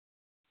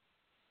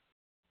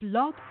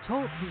Blog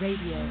Talk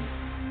Radio.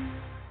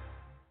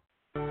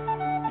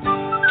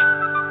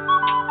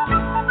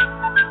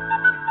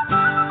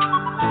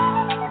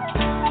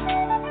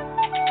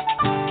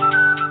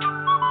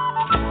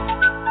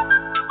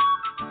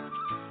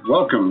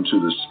 Welcome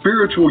to the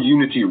Spiritual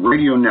Unity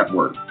Radio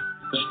Network,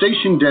 a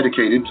station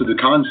dedicated to the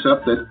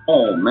concept that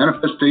all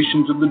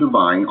manifestations of the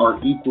divine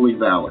are equally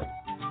valid.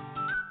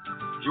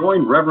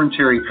 Join Reverend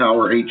Terry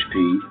Power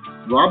HP,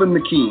 Robin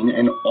McKean,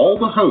 and all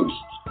the hosts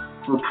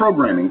for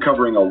programming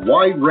covering a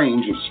wide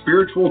range of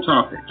spiritual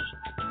topics,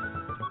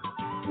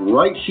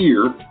 right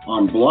here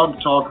on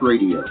Blog Talk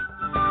Radio.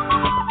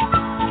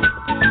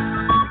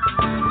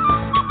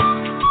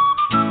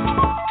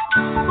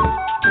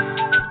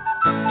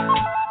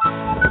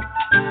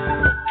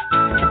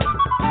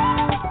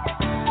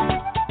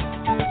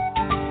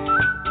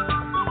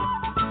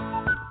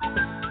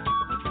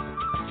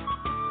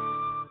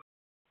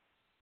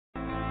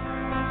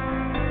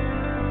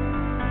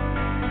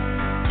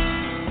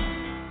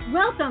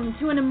 Welcome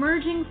to an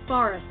emerging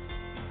forest,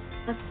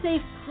 a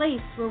safe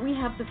place where we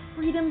have the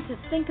freedom to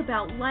think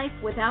about life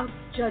without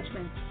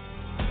judgment.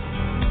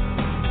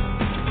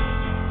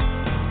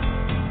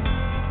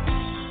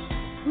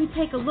 We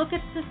take a look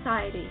at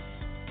society,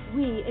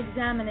 we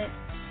examine it,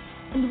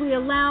 and we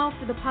allow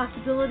for the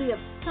possibility of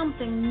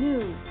something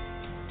new,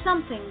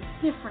 something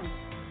different.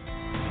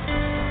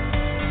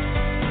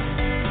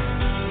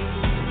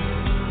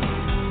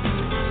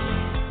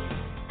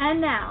 And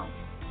now,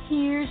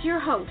 here's your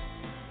host,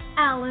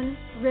 Alan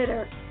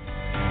Ritter.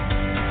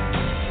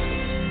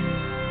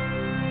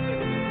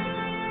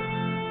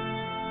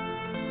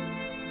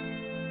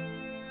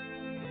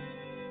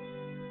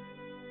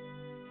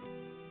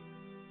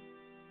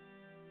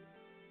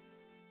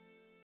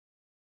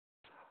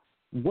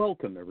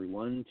 Welcome,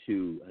 everyone,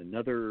 to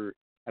another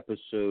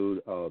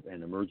episode of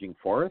An Emerging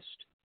Forest.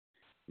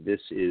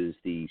 This is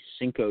the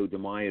Cinco de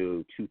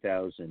Mayo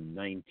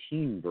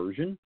 2019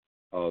 version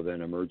of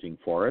An Emerging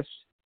Forest.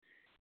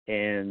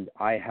 And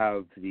I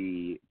have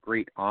the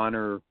great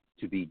honor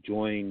to be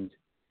joined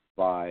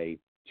by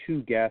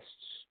two guests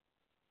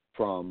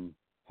from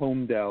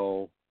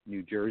Homedale,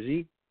 New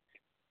Jersey,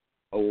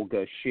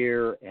 Olga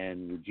Scher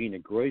and Regina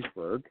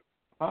Groisberg.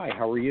 Hi,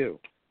 how are you?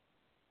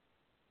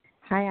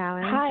 Hi,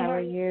 Alan. Hi, how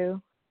are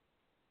you?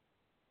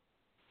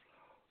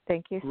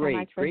 Thank you so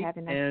much for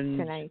having us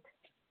tonight.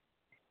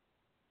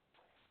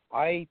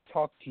 I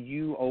talked to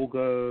you,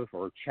 Olga,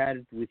 or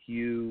chatted with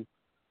you,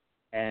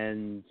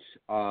 and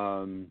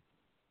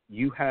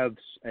you have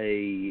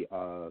a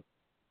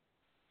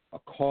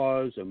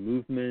cause, a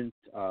movement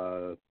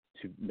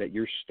that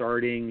you're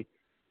starting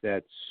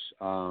that's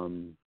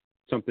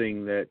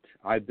something that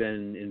I've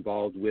been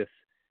involved with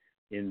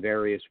in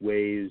various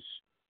ways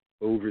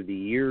over the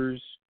years.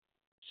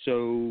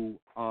 So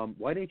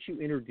why don't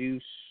you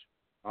introduce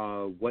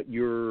what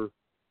your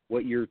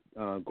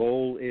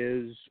goal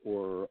is,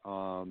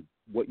 or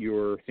what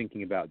you're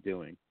thinking about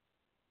doing?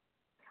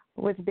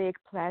 With big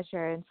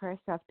pleasure. And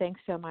first off, thanks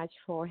so much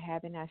for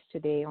having us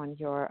today on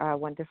your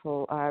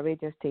wonderful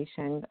radio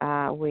station.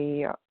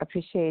 We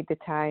appreciate the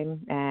time,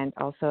 and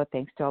also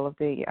thanks to all of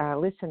the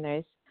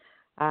listeners.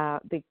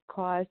 The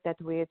cause that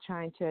we're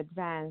trying to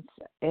advance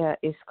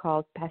is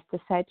called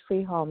Pesticide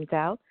Free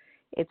Homedale.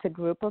 It's a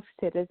group of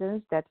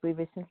citizens that we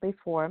recently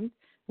formed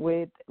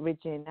with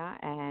Regina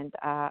and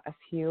a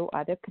few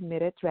other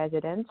committed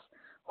residents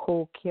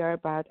who care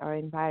about our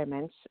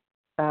environments.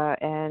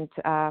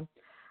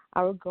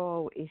 Our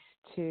goal is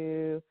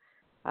to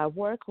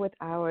work with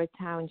our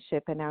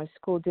township and our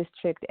school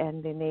district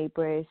and the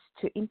neighbors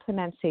to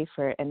implement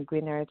safer and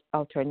greener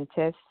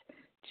alternatives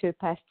to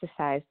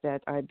pesticides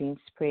that are being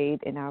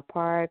sprayed in our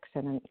parks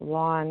and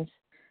lawns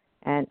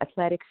and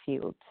athletic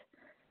fields.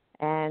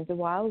 And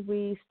while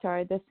we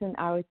start this in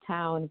our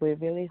town, we're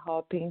really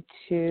hoping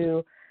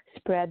to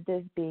spread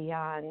this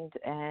beyond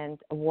and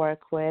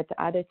work with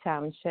other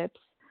townships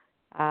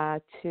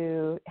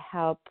to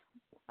help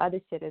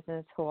other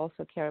citizens who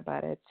also care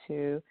about it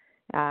to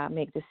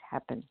make this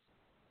happen.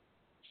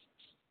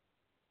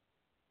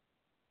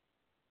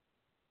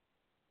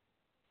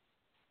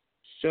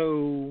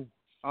 So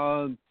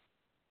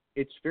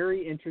it's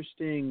very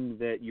interesting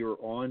that you're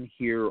on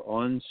here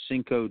on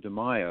Cinco de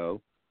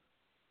Mayo,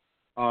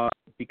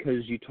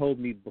 because you told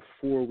me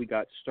before we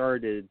got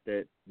started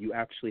that you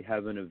actually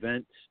have an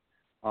event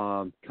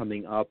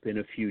coming up in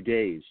a few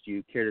days. Do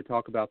you care to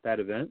talk about that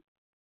event?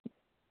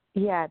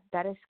 Yeah,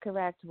 that is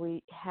correct.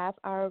 We have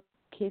our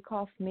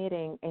kickoff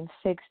meeting in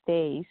 6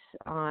 days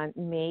on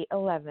May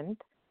 11th,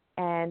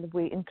 and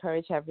we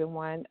encourage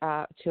everyone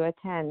to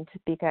attend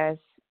because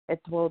it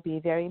will be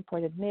a very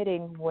important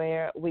meeting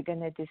where we're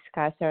going to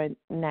discuss our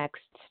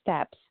next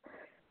steps.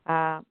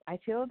 I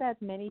feel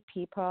that many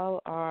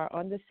people are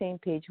on the same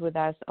page with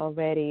us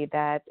already,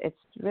 that it's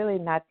really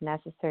not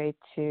necessary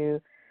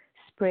to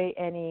spray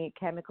any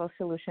chemical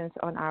solutions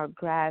on our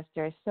grass.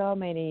 There are so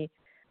many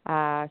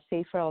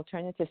safer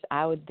alternatives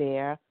out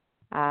there.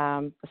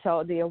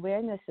 So the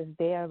awareness is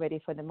there already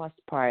for the most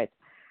part.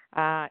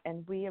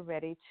 And we are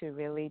ready to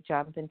really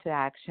jump into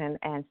action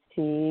and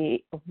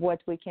see what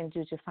we can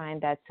do to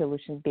find that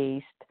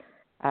solution-based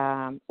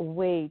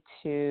way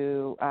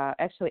to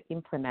actually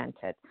implement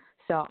it.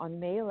 So on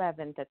May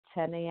 11th at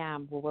 10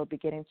 a.m., we will be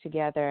getting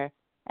together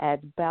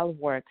at Bell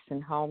Works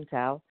in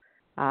Homedale,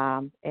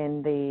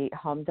 in the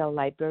Homedale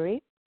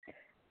Library.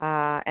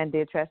 And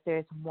the address there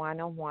is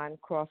 101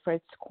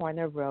 Crawford's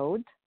Corner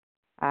Road,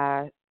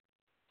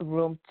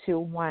 room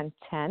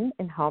 2110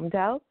 in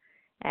Homedale.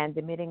 And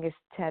the meeting is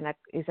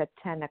at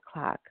 10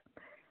 o'clock.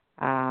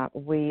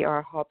 We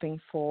are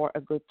hoping for a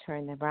good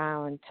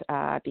turnaround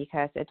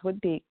because it would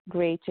be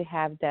great to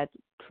have that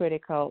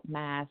critical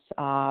mass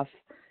of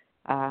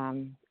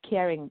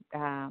caring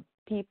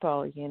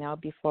people,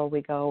 before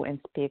we go and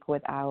speak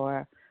with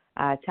our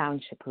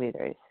township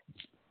leaders.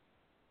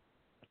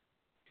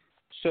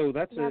 So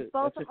that's a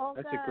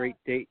great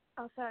date.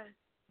 Oh, sorry.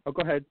 Oh,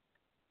 go ahead.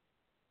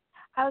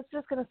 I was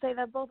just going to say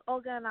that both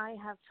Olga and I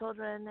have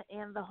children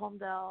in the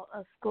Homedale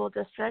school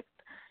district,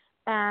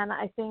 and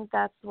I think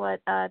that's what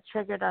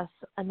triggered us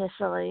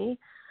initially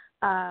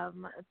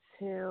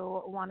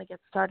to want to get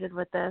started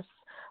with this.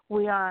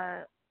 We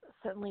are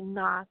certainly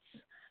not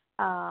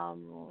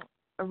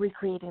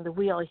recreating the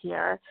wheel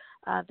here.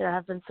 There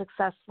have been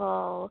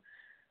successful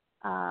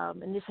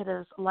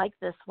initiatives like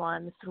this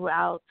one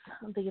throughout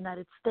the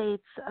United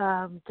States,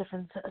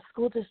 different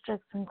school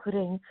districts,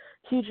 including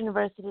huge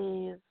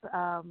universities,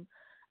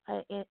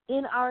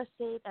 in our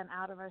state and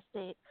out of our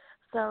state.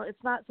 So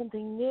it's not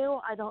something new.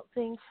 I don't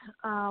think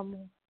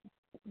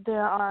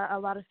there are a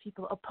lot of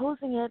people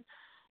opposing it.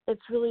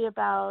 It's really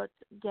about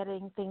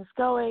getting things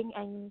going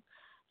and,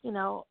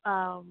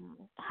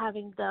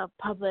 having the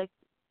public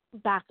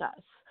back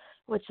us,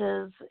 which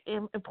is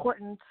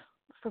important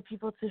for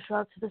people to show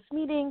up to this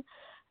meeting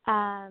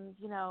and,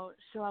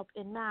 show up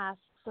en masse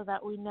so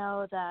that we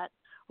know that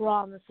we're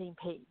all on the same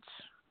page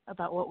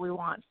about what we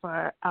want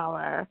for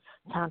our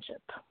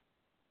township.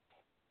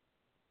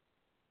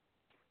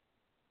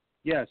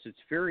 Yes, it's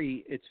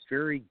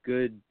very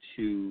good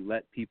to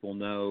let people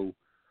know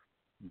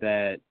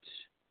that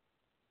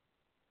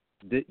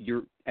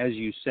you're, as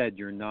you said,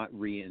 you're not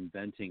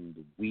reinventing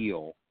the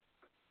wheel,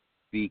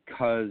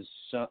 because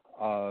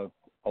a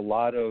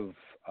lot of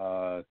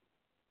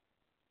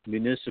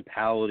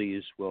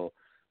municipalities will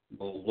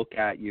look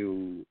at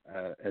you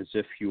as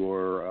if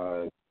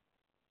you're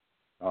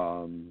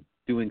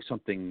doing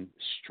something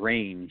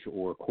strange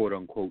or quote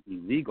unquote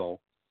illegal.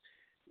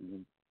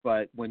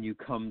 But when you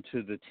come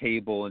to the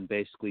table and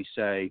basically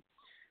say,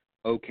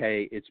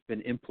 okay, it's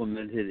been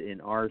implemented in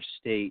our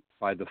state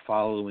by the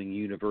following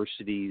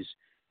universities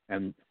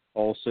and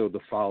also the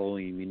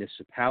following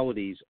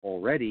municipalities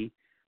already,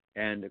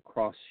 and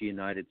across the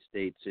United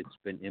States it's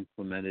been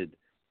implemented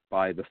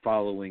by the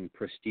following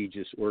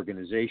prestigious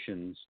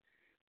organizations,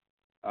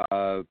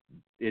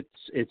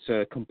 it's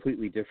a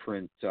completely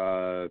different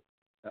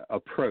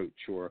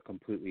approach or a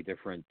completely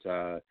different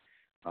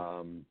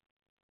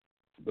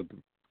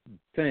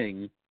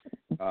thing.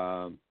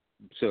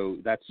 So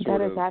that's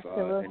sort of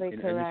absolutely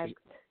correct.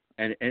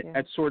 And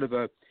it's sort of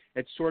a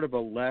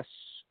less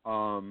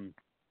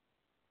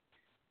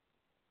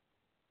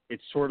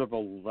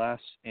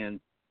and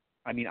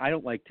I mean, I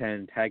don't like to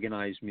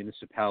antagonize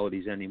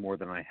municipalities any more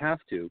than I have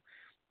to,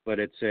 but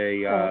it's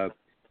a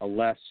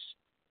less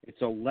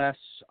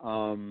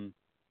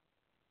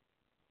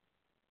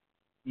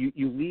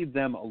you leave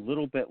them a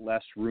little bit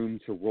less room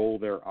to roll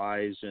their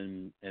eyes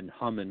and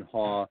hum and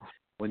haw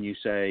when you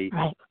say,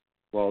 right.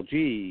 Well,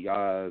 gee,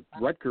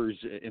 Rutgers,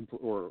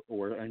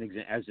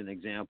 as an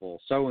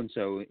example,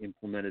 so-and-so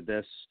implemented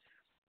this,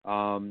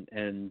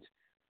 and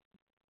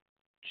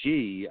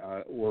gee,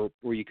 or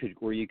you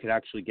could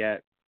actually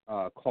get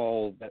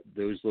call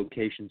those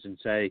locations and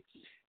say,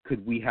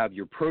 could we have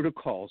your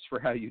protocols for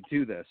how you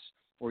do this?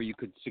 Or you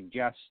could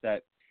suggest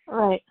that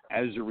right.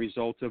 as a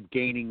result of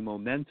gaining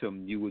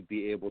momentum, you would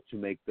be able to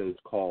make those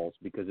calls,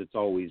 because it's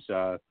always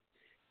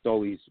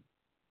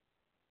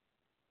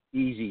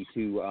easy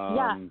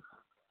to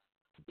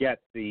get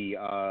the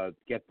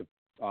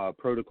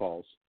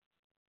protocols.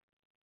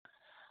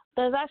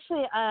 There's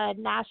actually a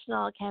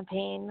national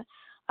campaign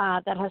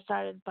that has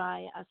started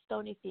by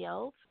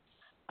Stonyfield,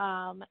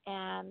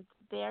 and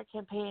their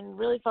campaign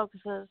really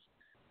focuses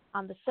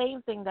on the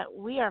same thing that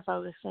we are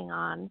focusing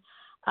on,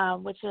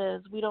 which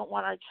is we don't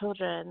want our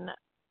children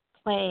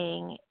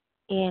playing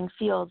in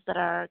fields that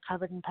are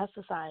covered in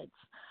pesticides.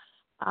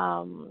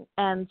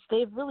 And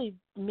they've really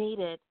made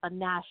it a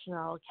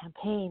national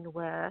campaign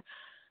where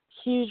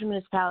huge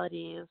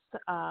municipalities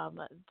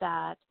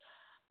that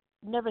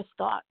never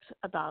thought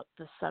about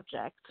this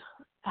subject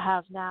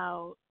have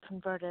now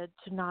converted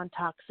to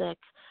non-toxic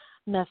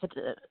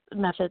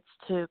methods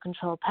to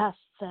control pests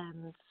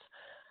and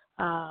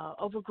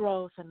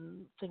overgrowth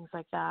and things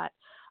like that.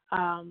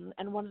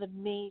 And one of the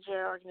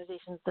major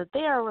organizations that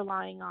they are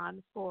relying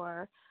on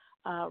for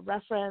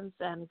reference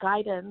and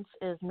guidance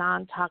is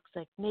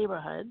Non-Toxic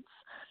Neighborhoods.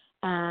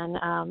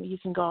 And you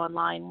can go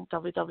online,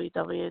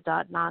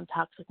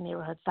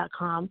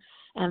 www.nontoxicneighborhoods.com,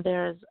 and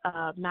there's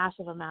a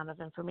massive amount of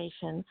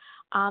information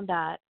on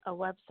that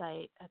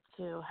website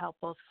to help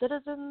both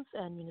citizens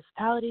and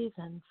municipalities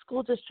and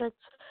school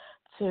districts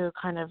to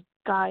kind of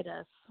guide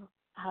us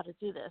how to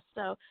do this.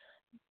 So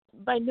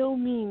by no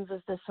means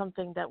is this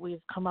something that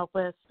we've come up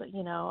with,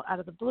 out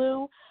of the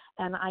blue.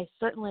 And I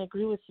certainly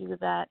agree with you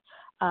that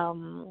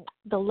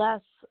the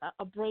less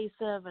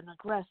abrasive and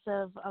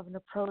aggressive of an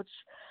approach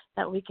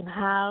that we can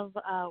have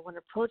when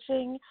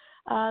approaching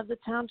the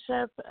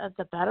township,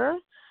 the better.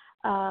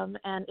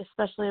 And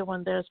especially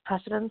when there's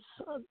precedence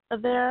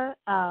there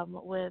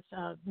with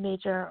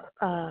major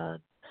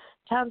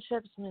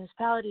townships,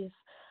 municipalities,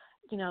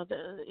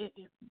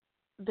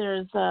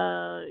 there's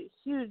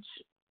huge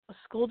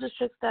school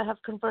districts that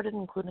have converted,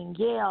 including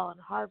Yale and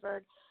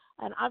Harvard.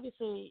 And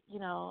obviously,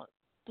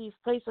 these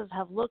places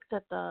have looked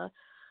at the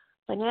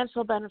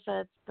financial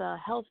benefits, the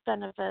health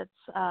benefits,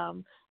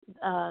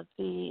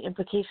 the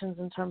implications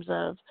in terms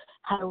of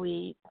how do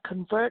we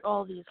convert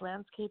all these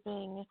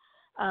landscaping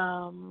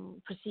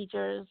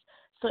procedures.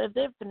 So if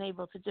they've been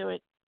able to do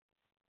it,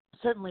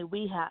 certainly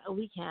we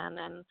can.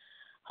 And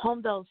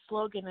Homedale's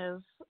slogan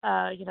is,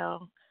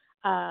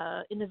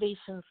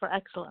 innovation for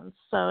excellence.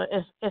 So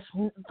if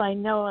by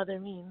no other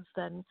means,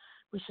 then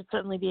we should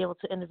certainly be able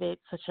to innovate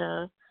such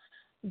a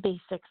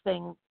basic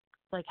thing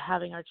like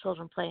having our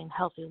children play in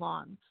healthy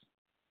lawns.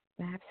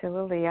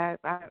 Absolutely. I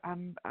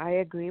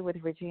agree with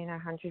Regina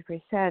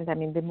 100%. I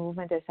mean, the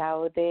movement is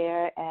out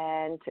there,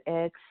 and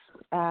it's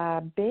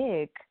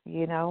big,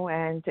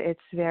 and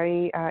it's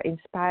very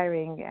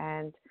inspiring.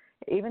 And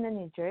even in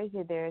New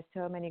Jersey, there are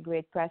so many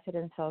great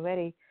precedents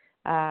already.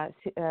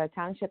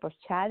 Township of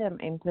Chatham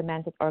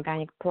implemented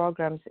organic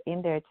programs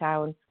in their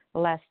town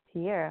last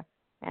year,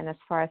 and as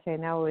far as I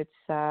know, it's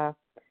done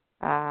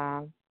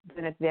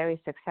it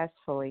very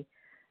successfully.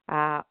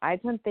 I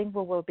don't think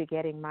we will be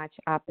getting much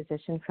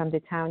opposition from the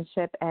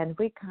township, and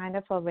we kind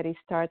of already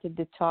started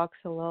the talks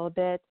a little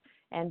bit,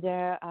 and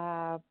there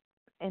are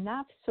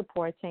enough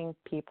supporting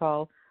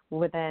people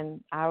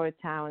within our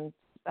town's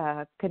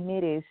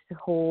committees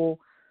who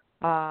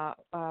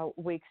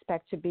we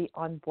expect to be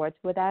on board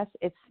with us.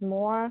 It's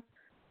more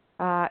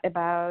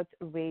about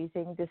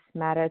raising this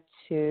matter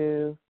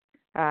to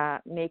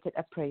make it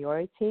a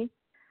priority.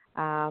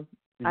 I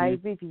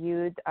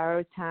reviewed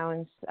our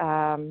town's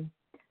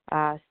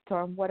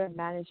stormwater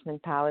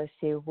management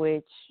policy,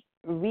 which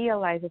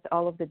realizes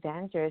all of the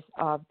dangers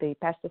of the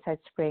pesticide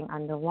spraying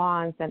on the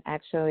lawns and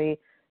actually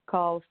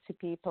calls to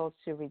people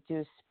to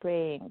reduce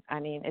spraying.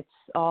 I mean, it's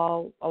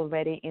all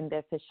already in the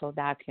official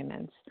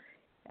documents.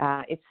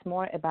 It's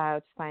more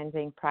about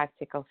finding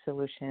practical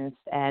solutions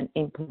and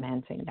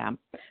implementing them.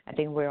 I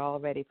think we're all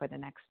ready for the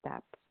next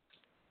step.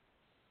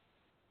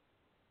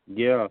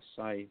 Yes,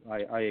 I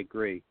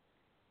agree.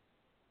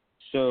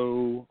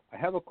 So I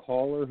have a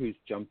caller who's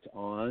jumped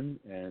on,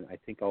 and I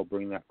think I'll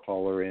bring that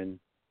caller in.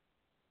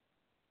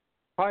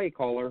 Hi,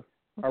 caller. Okay.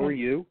 How are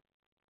you?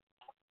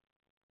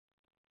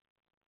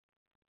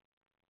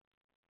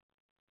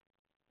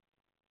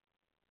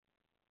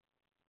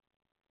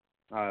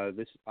 I'm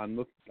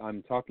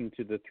talking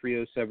to the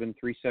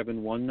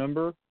 307-371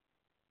 number.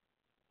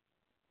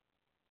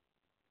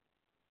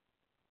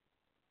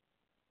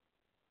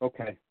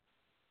 Okay.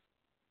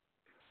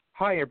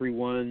 Hi,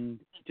 everyone.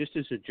 Just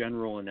as a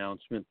general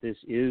announcement, this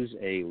is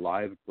a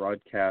live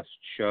broadcast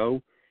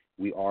show.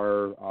 We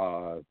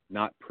are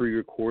not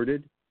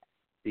pre-recorded.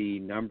 The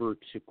number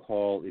to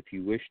call if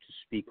you wish to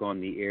speak on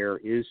the air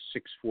is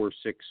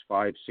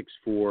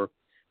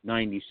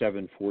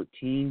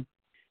 646-564-9714.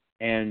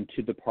 And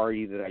to the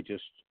party that I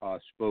just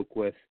spoke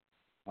with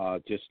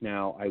just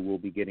now, I will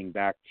be getting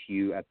back to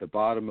you at the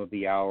bottom of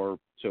the hour,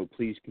 so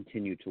please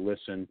continue to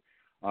listen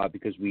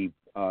because we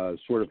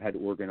sort of had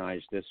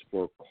organized this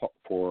for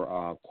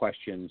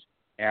questions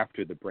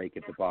after the break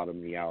at the bottom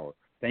of the hour.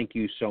 Thank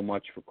you so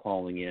much for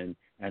calling in,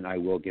 and I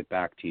will get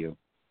back to you.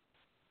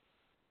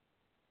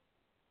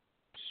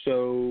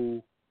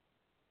 So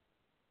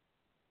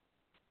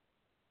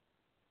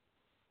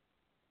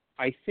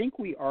I think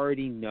we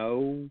already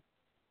know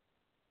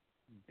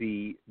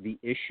the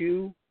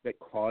issue that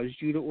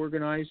caused you to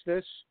organize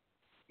this.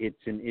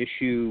 It's an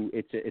issue.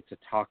 It's a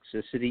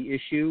toxicity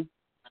issue.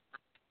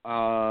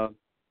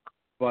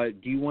 But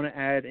do you want to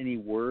add any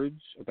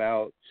words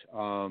about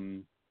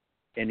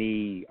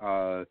any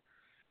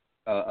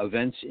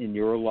events in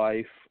your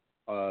life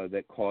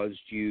that caused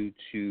you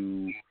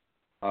to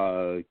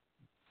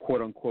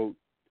quote unquote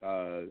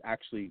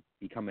actually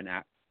become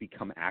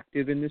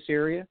active in this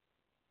area?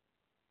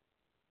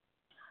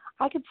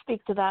 I could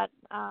speak to that.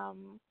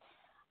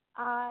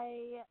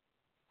 I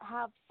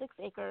have 6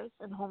 acres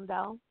in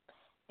Homedale,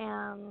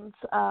 and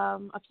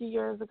a few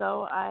years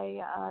ago I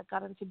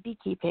got into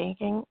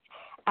beekeeping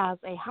as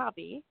a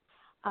hobby,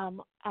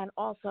 and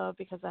also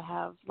because I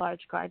have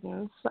large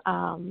gardens,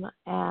 and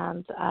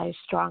I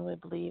strongly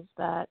believe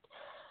that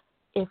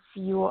if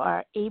you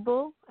are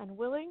able and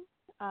willing,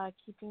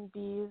 keeping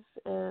bees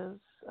is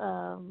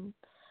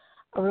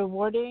a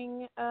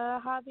rewarding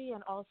hobby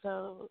and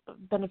also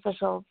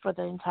beneficial for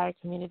the entire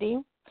community.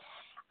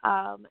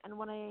 And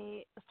when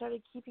I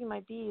started keeping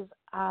my bees,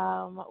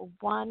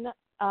 one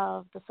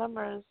of the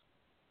summers,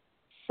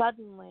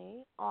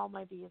 suddenly all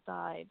my bees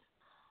died,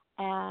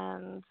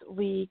 and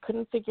we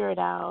couldn't figure it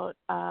out.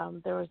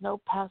 There was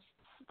no pests,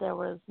 there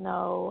was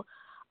no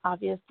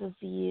obvious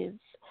disease,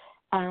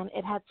 and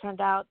it had turned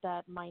out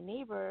that my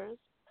neighbors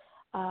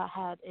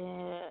had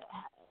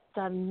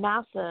done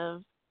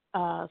massive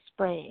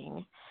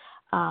spraying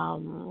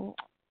in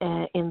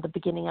the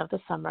beginning of the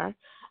summer,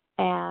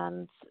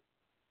 and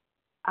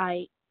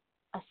I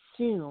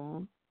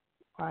assume,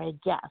 or I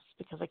guess,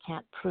 because I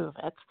can't prove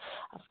it,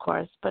 of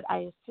course, but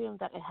I assume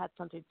that it had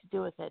something to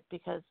do with it,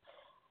 because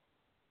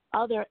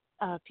other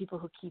people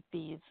who keep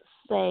bees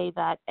say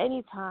that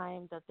any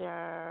time that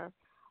their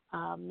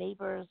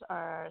neighbors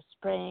are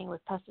spraying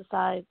with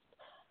pesticides,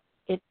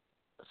 it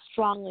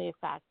strongly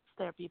affects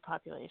their bee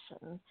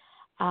population.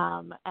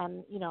 And,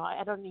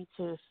 I don't need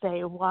to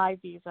say why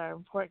bees are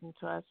important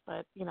to us,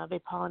 but, they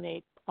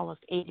pollinate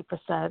almost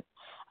 80%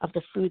 of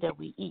the food that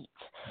we eat.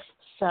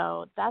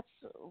 So that's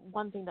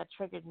one thing that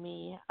triggered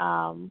me.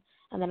 And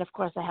then, of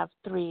course, I have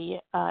 3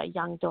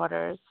 young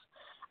daughters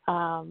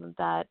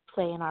that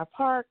play in our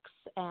parks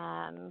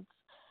and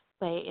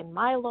play in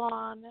my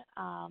lawn.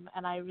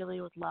 And I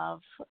really would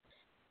love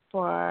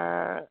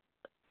for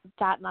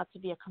that not to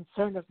be a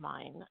concern of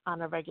mine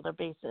on a regular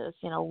basis.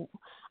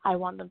 I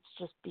want them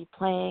to just be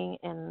playing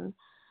in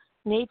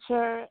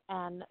nature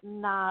and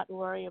not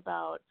worry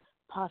about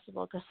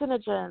possible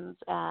carcinogens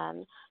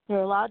and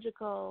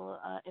neurological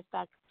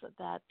effects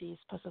that these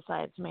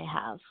pesticides may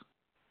have.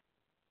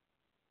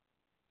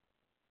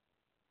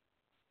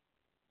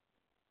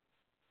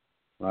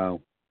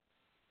 Wow.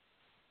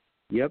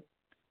 Yep.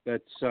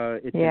 That's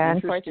it's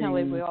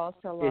unfortunately, we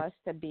also lost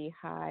a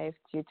beehive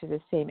due to the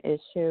same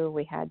issue.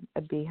 We had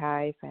a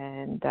beehive,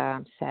 and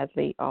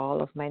sadly,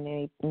 all of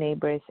my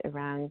neighbors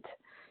around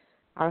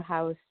our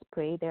house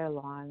spray their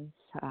lawns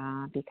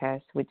because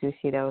we do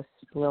see those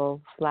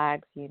little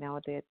flags,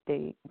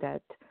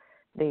 that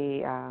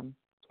the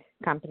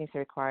companies are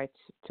required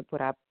to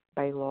put up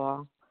by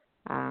law.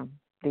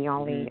 They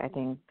only, I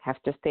think,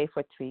 have to stay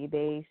for 3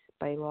 days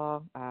by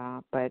law,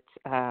 but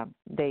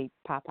they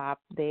pop up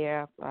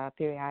there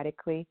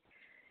periodically.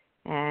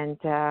 And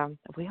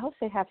we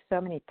also have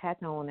so many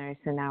pet owners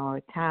in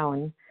our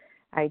town.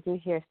 I do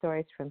hear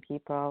stories from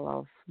people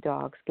of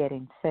dogs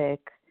getting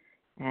sick,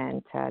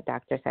 and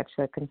doctors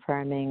actually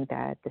confirming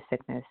that the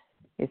sickness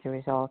is a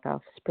result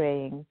of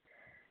spraying.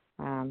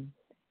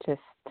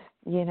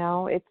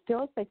 It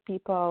feels like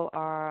people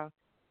are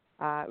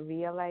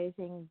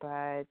realizing,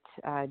 but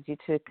due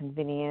to the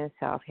convenience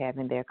of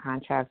having their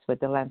contracts with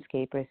the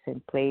landscapers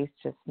in place,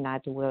 just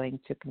not willing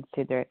to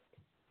consider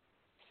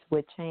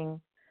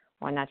switching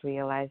or not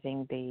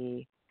realizing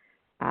the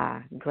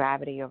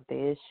gravity of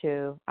the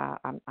issue.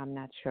 I'm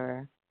not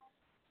sure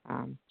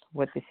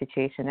what the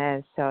situation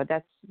is. So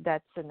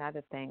that's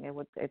another thing.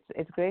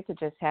 It's great to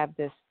just have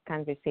these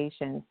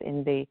conversations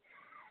in the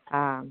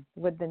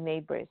with the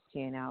neighbors,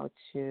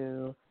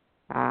 to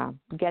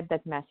get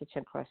that message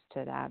across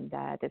to them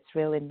that it's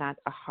really not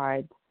a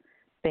hard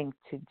thing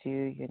to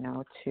do,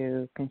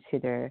 to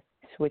consider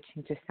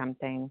switching to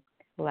something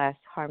less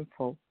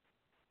harmful.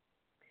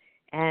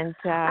 And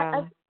go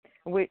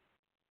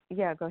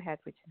ahead,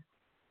 Richard.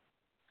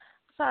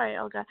 Sorry,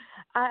 Olga.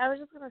 I was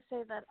just going to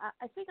say that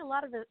I think a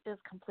lot of it is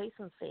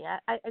complacency.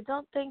 I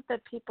don't think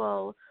that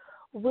people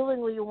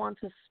willingly want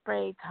to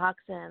spray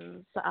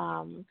toxins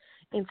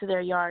into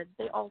their yards.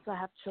 They also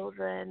have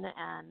children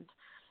and,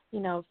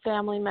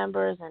 family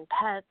members and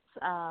pets,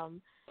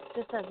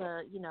 just as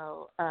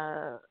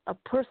a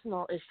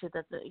personal issue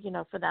that,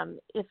 for them,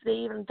 if they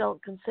even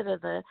don't consider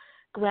the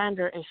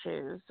grander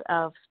issues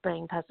of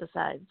spraying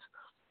pesticides.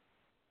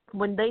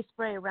 When they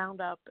spray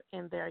Roundup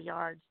in their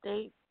yards,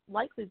 they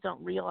likely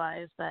don't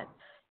realize that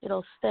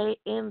it'll stay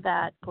in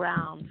that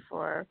ground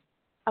for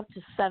up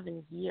to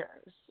 7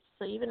 years.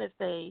 So even if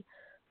they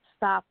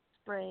stop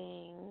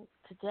spraying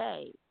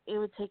today, it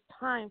would take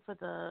time for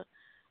the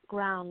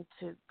ground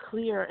to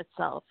clear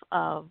itself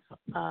of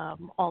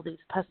all these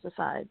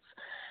pesticides.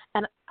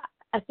 And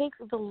I think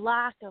the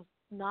lack of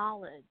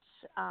knowledge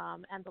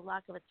and the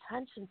lack of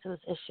attention to this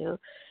issue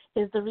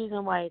is the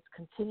reason why it's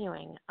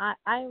continuing.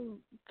 I'm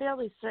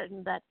fairly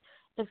certain that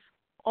if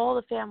all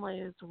the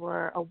families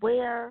were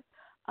aware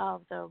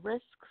of the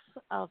risks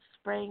of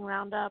spraying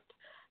Roundup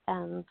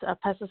and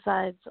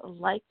pesticides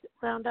like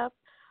Roundup,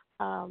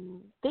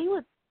 they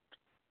would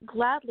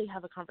gladly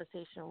have a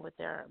conversation with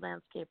their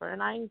landscaper.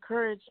 And I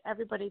encourage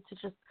everybody to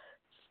just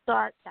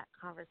start that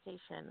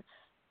conversation.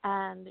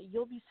 And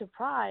you'll be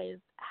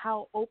surprised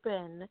how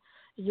open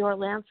your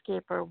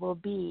landscaper will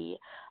be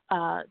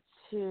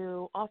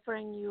to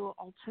offering you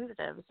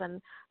alternatives.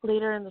 And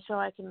later in the show,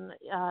 I can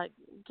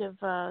give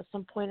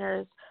some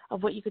pointers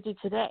of what you could do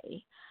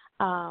today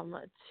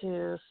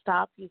to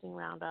stop using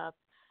Roundup.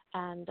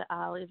 And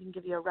I'll even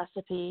give you a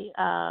recipe,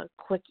 a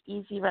quick,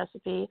 easy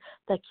recipe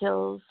that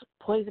kills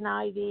poison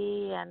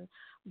ivy and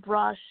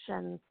brush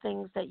and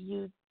things that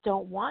you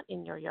don't want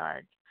in your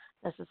yard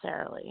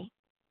necessarily.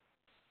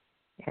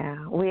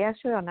 Yeah, we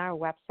actually on our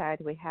website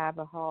we have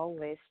a whole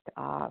list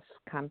of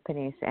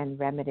companies and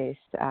remedies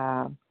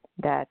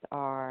that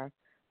are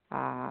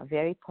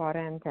very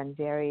potent and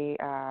very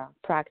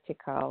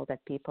practical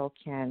that people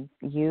can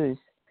use.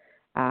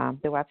 The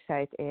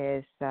website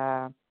is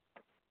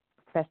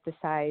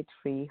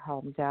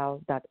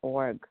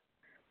pesticidefreehomedale.org.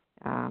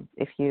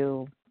 If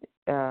you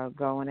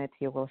go on it,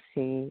 you will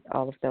see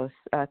all of those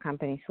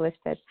companies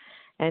listed.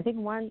 And I think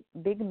one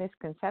big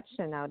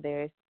misconception out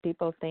there is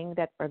people think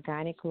that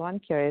organic lawn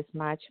care is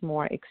much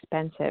more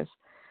expensive,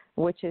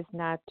 which is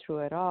not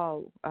true at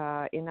all.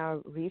 In our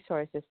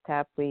resources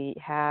tab, we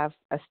have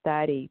a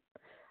study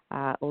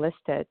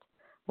listed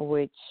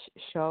which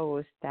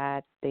shows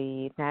that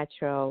the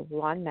natural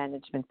lawn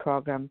management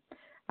program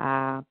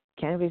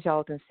can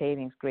result in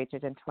savings greater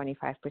than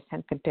 25%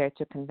 compared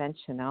to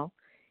conventional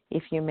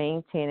if you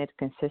maintain it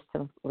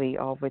consistently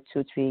over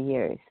 2-3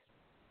 years.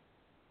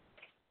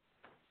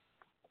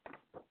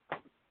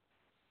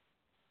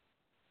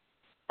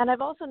 And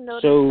I've also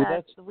noticed Go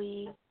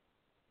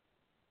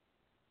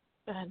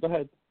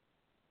ahead.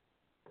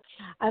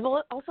 I've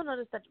also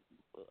noticed that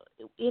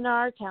in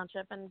our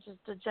township and just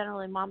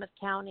generally Monmouth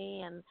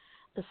County and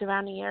the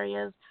surrounding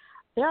areas,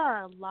 there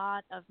are a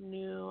lot of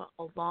new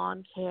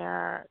lawn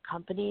care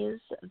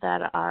companies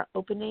that are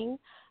opening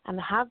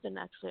and have been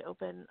actually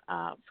open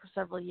for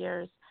several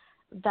years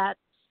that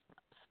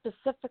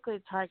specifically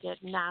target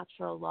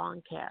natural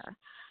lawn care.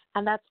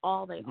 And that's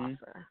all they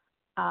offer.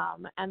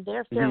 And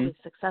they're fairly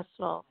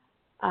successful.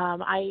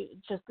 I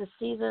just this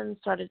season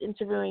started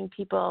interviewing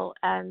people,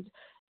 and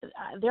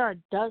there are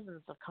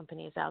dozens of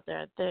companies out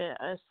there.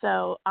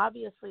 So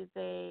obviously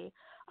they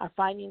are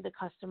finding the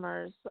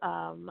customers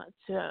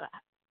to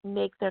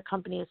make their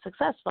companies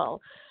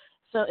successful.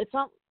 So it's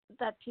not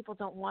that people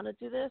don't want to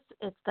do this,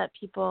 it's that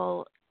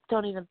people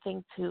don't even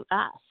think to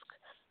ask.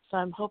 So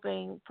I'm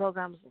hoping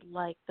programs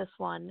like this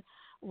one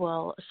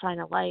will shine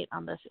a light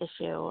on this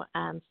issue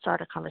and start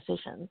a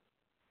conversation.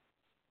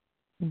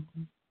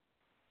 Mm-hmm.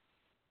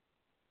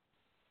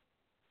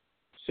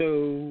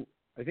 So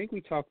I think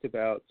we talked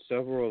about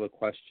several of the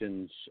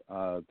questions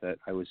that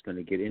I was going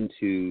to get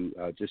into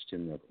just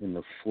in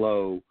the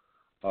flow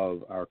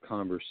of our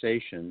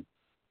conversation.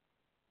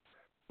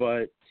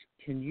 But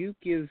can you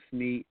give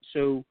me,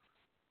 so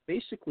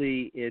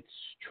basically it's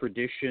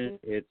tradition,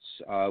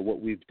 it's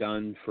what we've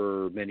done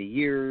for many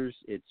years,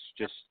 it's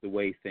just the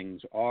way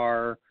things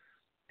are,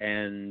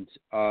 and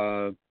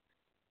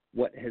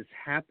what has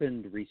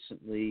happened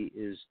recently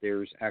is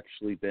there's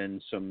actually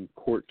been some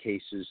court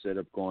cases that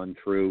have gone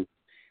through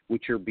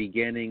which are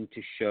beginning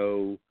to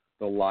show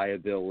the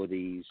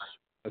liabilities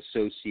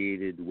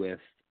associated with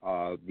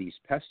these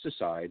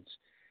pesticides.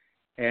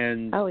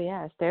 And oh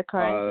yes, they're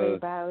currently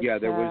about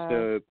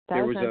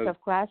thousands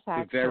of class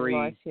action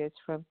lawsuits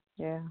from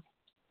there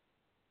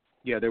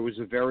was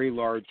a very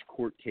large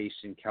court case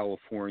in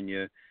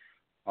California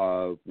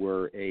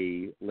where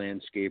a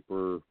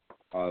landscaper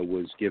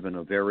was given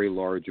a very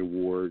large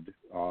award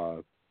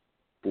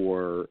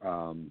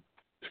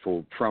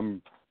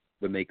from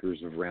the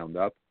makers of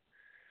Roundup.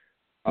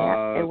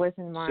 It was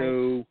in March.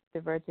 So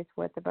the verdict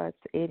was about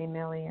 $80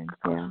 million.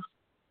 Yeah.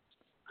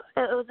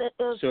 It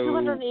was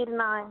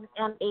 289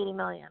 and $80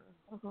 million.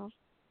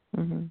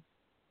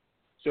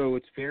 So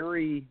it's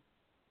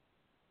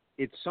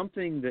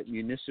something that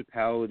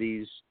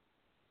municipalities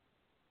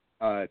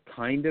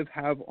kind of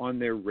have on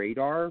their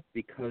radar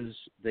because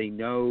they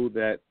know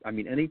that, I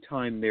mean,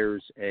 anytime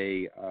there's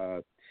a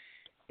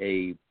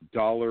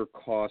dollar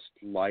cost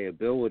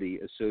liability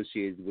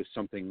associated with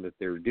something that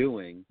they're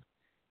doing,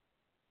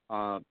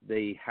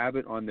 they have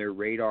it on their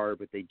radar,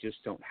 but they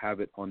just don't have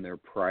it on their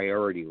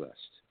priority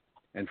list.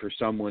 And for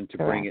someone to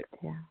bring it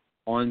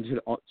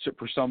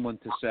for someone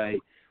to say,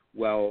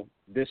 well,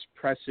 this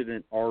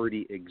precedent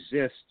already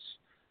exists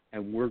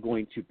and we're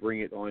going to bring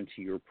it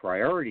onto your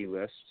priority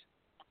list,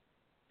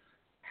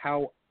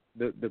 how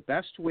the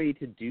best way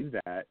to do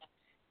that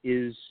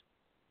is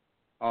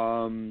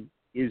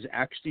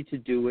actually to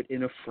do it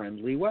in a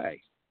friendly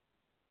way.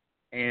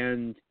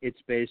 And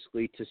it's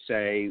basically to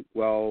say,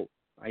 well,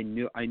 I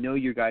know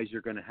you guys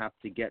are going to have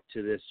to get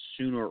to this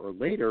sooner or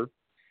later,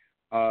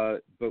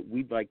 but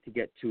we'd like to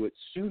get to it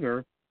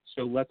sooner,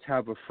 so let's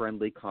have a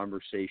friendly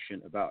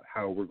conversation about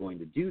how we're going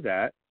to do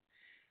that.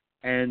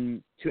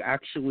 And to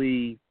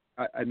actually,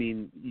 I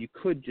mean, you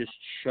could just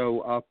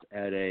show up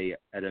at a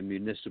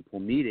municipal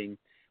meeting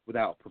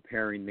without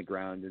preparing the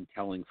ground and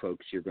telling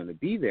folks you're going to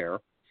be there,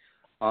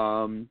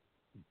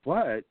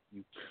 but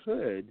you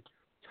could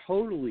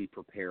totally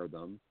prepare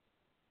them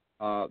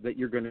that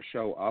you're going to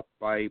show up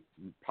by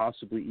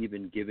possibly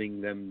even giving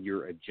them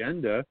your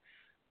agenda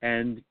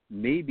and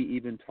maybe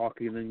even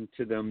talking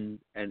to them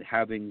and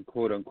having,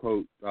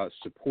 quote-unquote,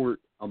 support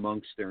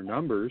amongst their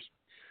numbers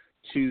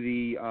to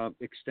the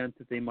extent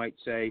that they might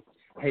say,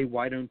 hey,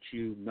 why don't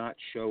you not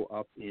show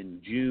up in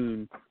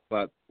June,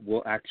 but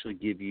we'll actually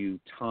give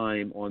you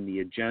time on the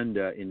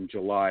agenda in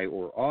July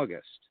or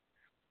August.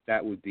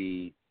 That would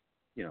be,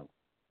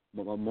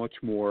 much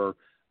more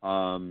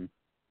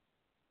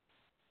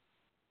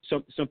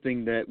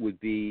something that would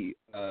be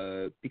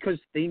because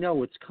they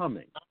know it's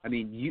coming. I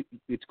mean,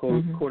 it's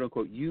called quote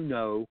unquote. You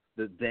know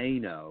that they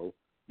know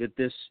that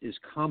this is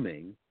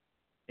coming,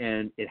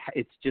 and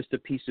it's just a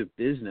piece of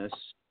business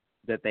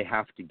that they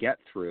have to get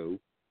through.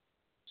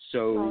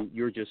 So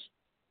you're just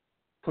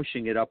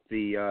pushing it up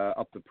the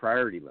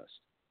priority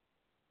list.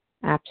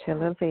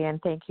 Absolutely,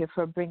 and thank you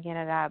for bringing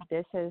it up.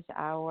 This is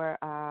our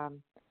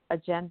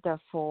agenda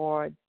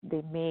for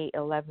the May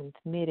 11th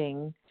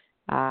meeting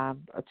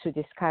to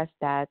discuss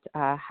that,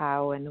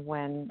 how and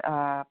when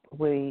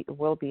we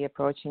will be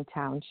approaching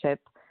township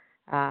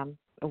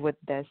with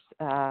this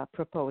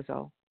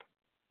proposal.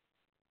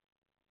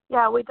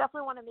 Yeah, we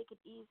definitely want to make it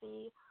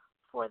easy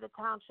for the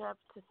township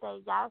to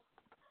say yes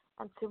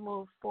and to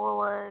move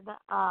forward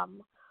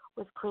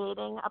with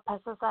creating a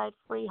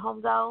pesticide-free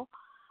home dell.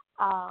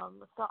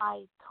 So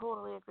I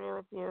totally agree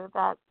with you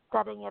that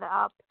setting it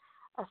up,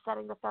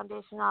 setting the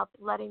foundation up,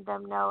 letting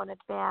them know in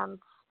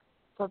advance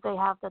so they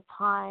have the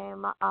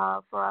time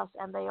for us,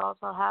 and they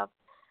also have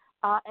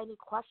any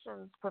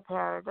questions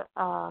prepared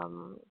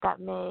that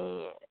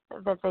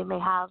they may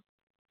have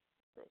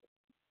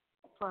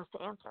for us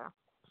to answer.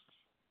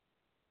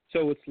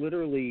 So it's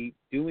literally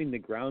doing the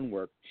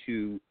groundwork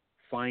to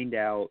find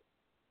out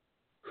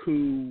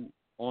who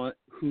on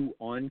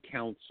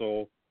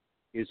council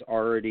is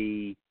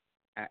already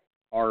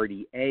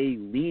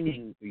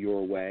leaning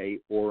your way,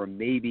 or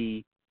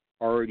maybe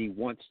already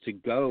wants to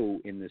go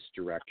in this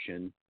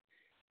direction,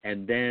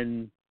 and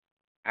then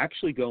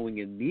actually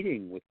going and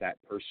meeting with that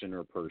person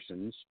or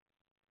persons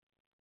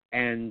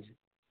and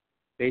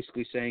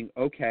basically saying,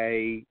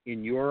 okay,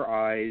 in your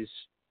eyes,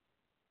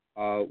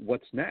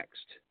 what's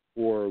next,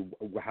 or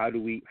how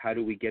do we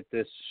get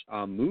this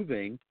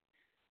moving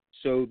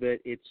so that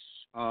it's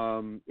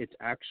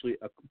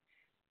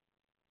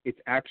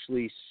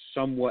actually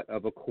somewhat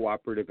of a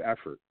cooperative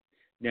effort.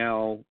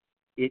 Now,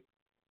 the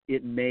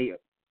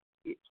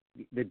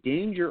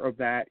danger of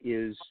that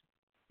is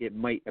it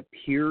might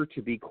appear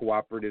to be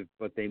cooperative,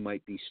 but they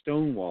might be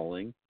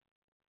stonewalling.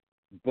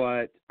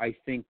 But I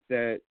think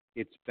that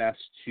it's best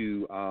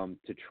to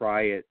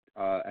try it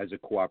as a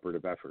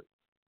cooperative effort.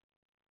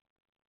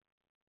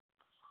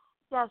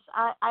 Yes,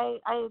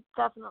 I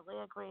definitely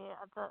agree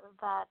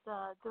that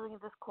doing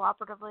this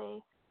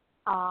cooperatively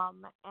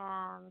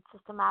and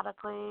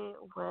systematically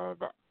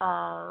would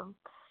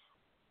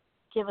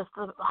give us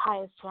the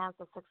highest chance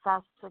of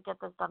success to get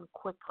this done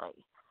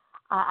quickly.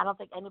 I don't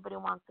think anybody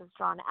wants this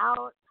drawn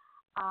out.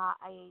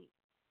 I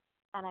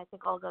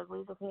think Olga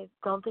agrees with me.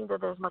 Don't think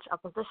that there's much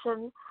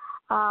opposition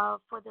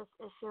for this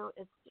issue.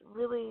 It's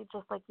really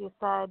just like you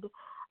said,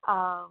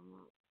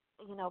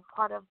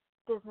 part of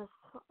business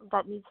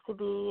that needs to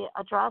be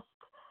addressed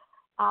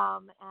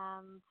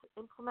and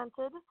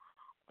implemented.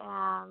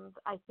 And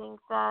I think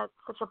that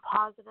such a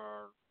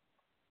positive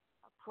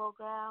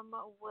program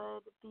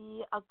would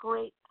be a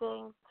great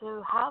thing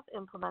to have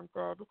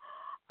implemented,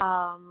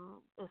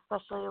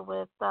 especially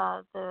with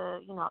the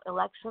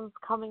elections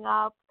coming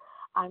up.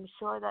 I'm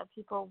sure that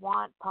people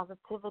want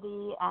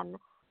positivity and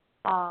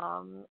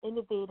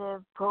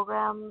innovative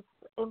programs,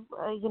 in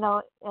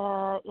our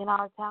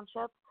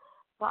township.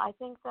 So I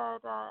think that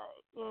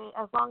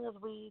as long as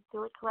we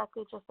do it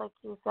correctly, just like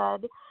you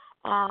said,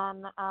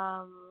 and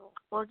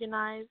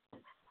organized,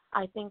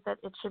 I think that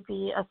it should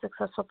be a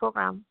successful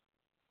program.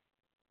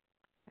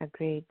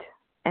 Agreed.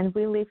 And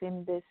we live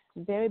in this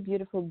very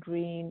beautiful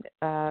green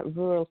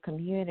rural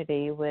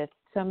community with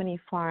so many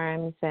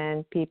farms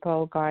and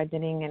people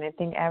gardening, and I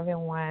think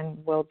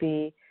everyone will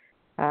be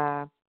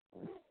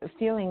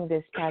feeling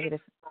this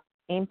positive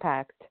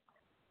impact.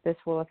 This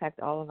will affect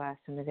all of us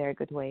in a very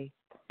good way.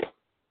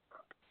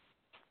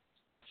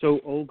 So,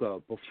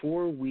 Olga,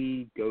 before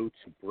we go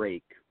to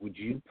break, would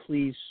you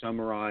please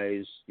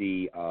summarize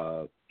the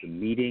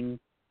meeting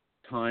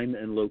time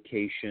and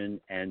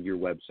location and your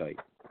website?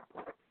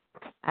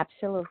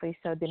 Absolutely.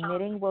 So the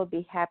meeting will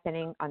be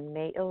happening on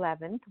May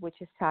 11th,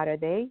 which is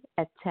Saturday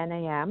at 10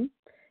 a.m.,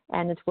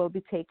 and it will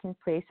be taking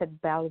place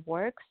at Bell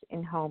Works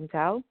in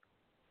Homedale,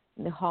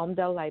 the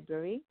Homedale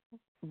Library,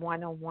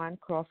 101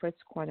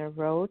 Crawford's Corner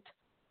Road,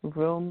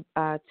 room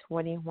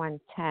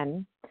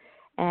 2110.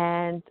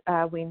 And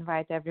we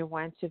invite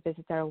everyone to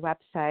visit our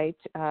website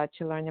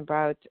to learn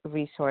about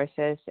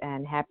resources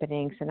and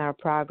happenings in our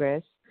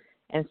progress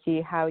and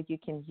see how you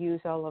can use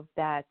all of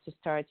that to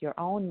start your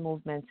own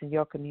movements in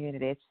your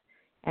communities.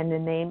 And the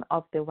name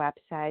of the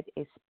website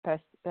is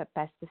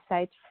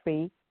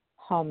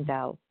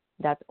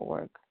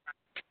pesticidefreehomedale.org.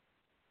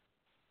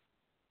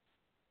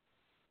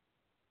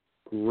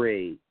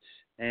 Great.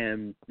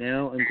 And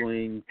now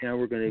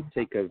we're going to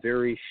take a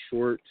very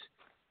short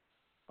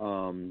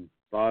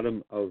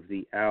bottom of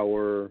the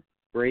hour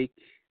break,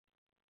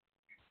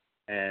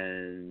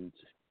 and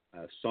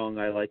a song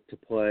I like to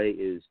play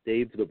is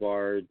Dave the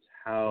Bard's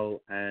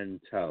Howl and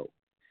Toe.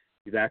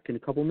 Be back in a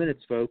couple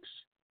minutes, folks.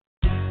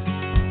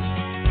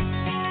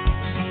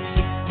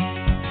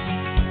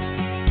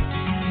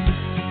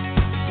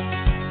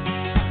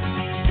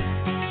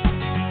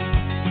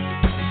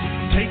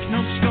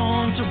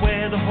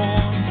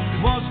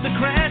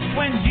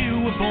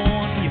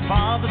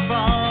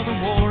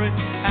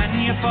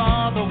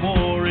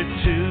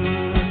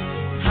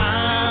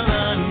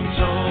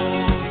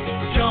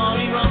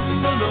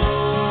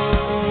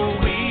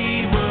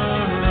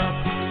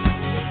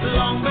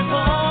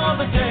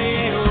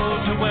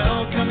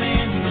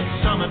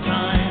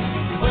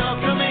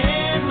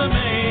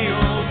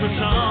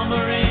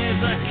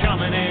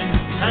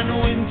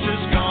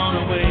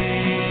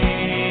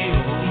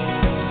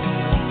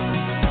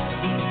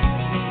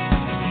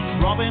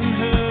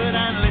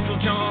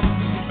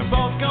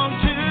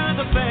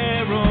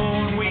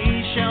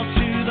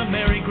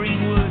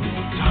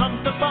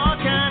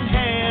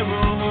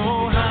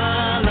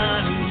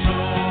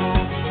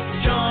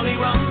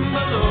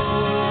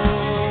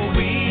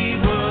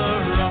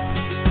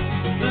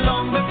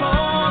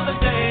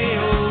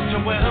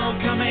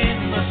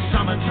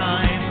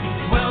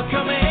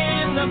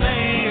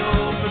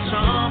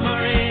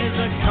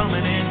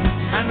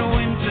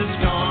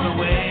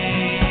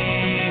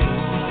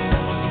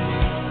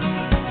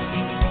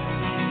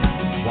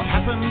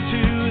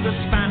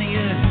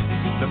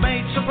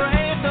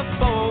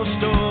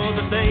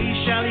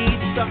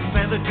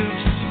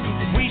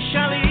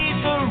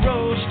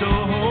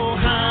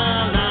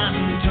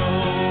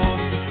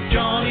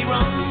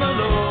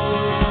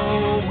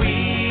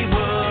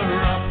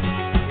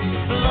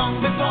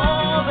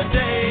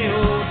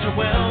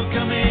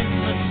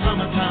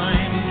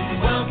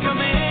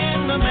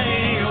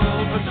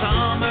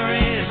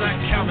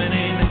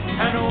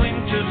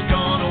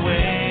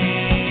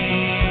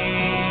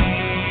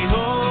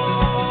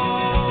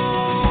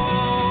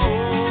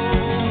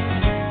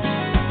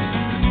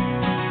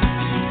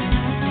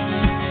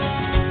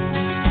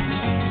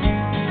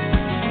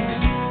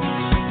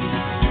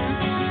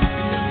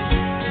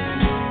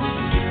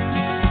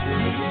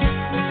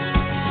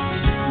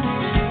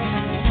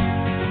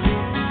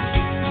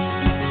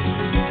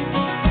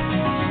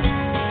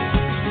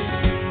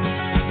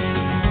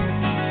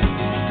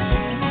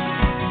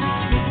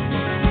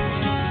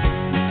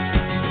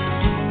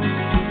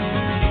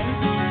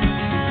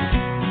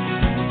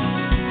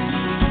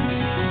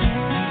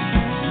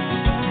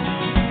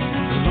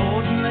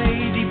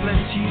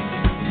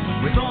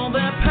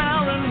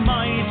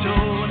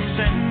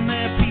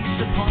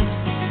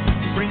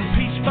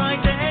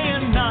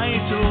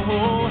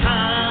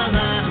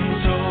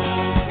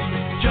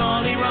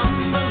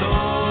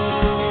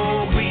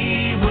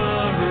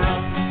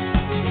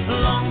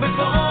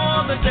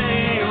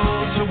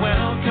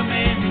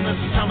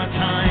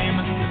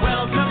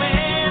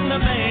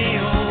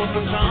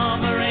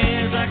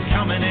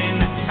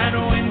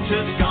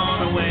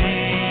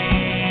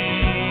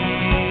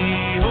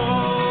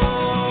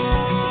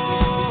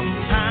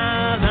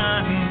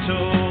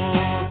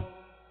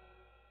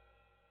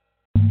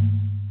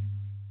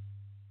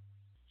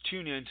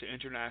 tune in to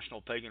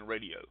International Pagan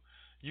Radio.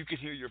 You can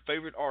hear your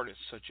favorite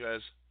artists such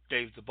as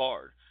Dave the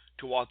Bard,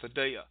 Tuatha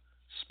Dea,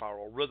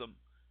 Spiral Rhythm,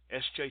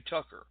 S.J.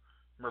 Tucker,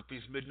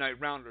 Murphy's Midnight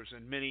Rounders,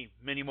 and many,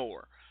 many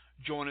more.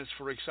 Join us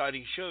for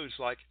exciting shows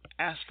like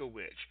Ask a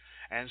Witch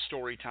and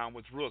Storytime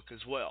with Rook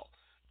as well.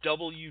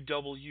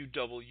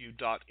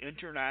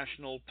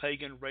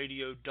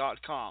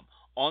 www.internationalpaganradio.com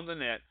on the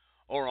net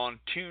or on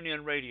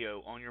TuneIn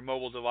Radio on your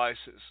mobile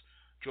devices.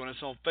 Join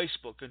us on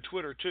Facebook and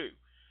Twitter too.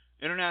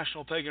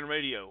 International Pagan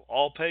Radio,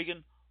 all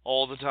pagan,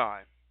 all the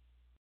time.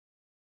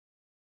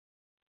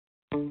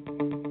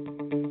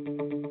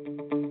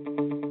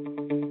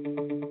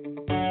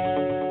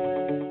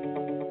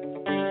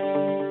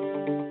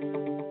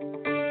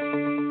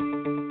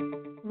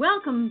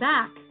 Welcome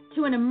back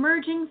to An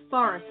Emerging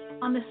Forest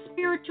on the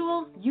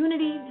Spiritual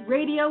Unity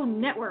Radio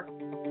Network.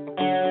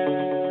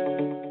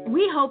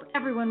 We hope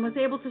everyone was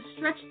able to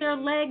stretch their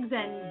legs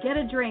and get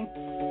a drink.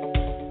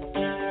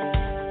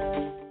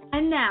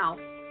 And now,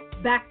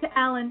 back to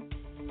Alan.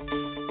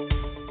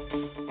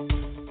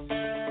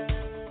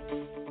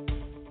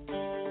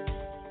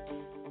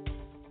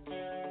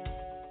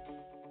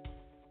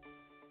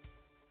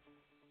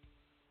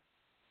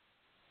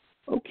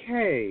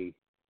 Okay,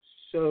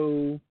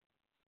 so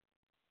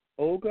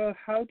Olga,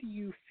 how do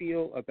you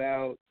feel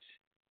about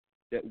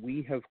that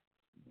we have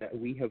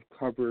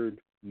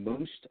covered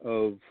most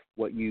of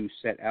what you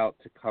set out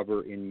to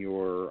cover in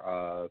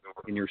your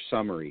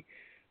summary?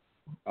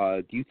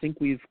 Do you think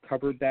we've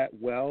covered that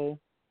well?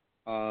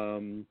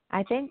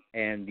 I think.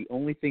 And the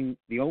only thing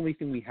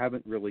we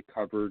haven't really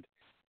covered.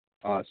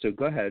 So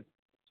go ahead.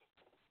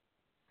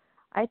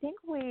 I think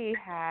we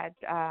had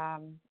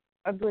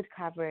a good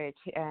coverage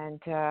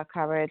and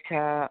covered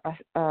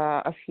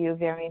a few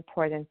very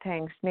important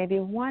things. Maybe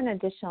one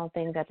additional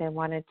thing that I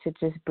wanted to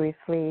just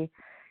briefly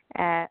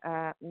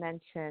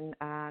mention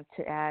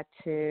to add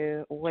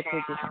to what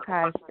we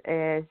discussed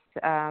is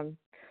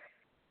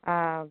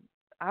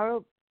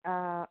our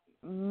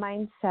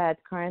mindset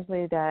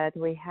currently that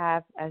we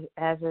have as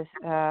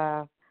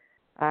a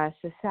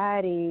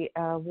society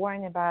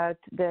worrying about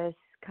this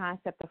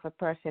concept of a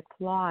perfect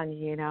lawn,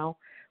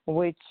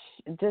 which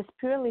just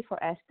purely for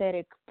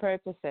aesthetic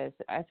purposes.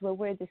 As we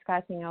were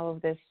discussing all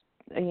of this,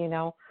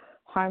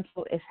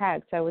 harmful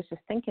effects, I was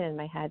just thinking in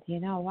my head,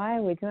 why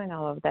are we doing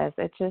all of this?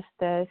 It's just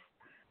this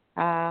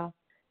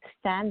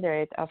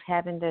standard of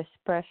having this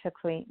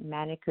perfectly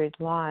manicured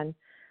lawn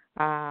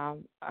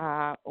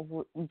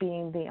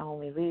being the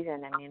only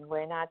reason. I mean,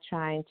 we're not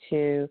trying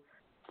to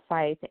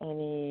fight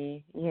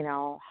any,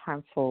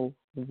 harmful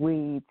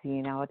weeds,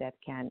 that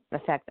can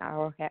affect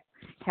our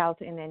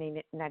health in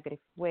any negative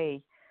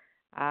way.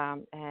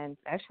 And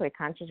actually,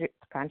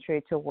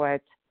 contrary to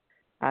what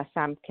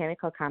some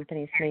chemical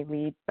companies may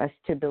lead us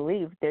to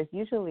believe, there's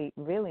usually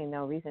really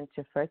no reason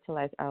to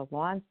fertilize our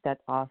lawns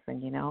that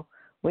often.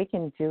 We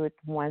can do it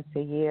once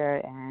a year,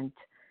 and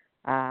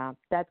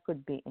that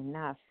could be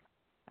enough.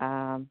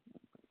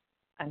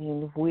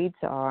 Weeds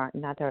are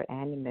not our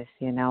enemies.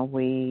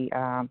 We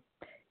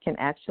can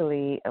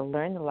actually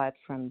learn a lot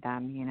from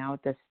them.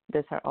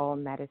 These are all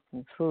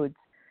medicine foods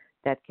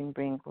that can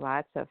bring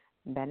lots of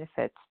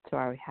benefits to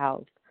our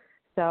health.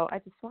 So I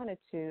just wanted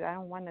to, I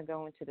don't want to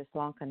go into this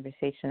long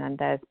conversation on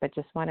this, but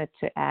just wanted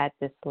to add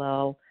this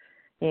little,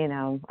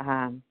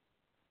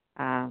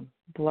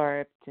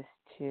 blurb just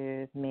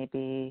to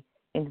maybe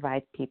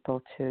invite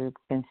people to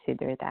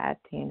consider that,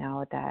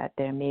 that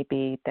there may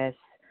be this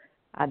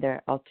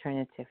other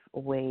alternative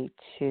way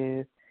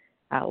to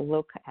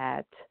look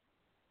at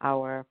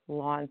our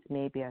lawns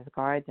maybe as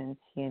gardens,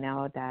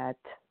 that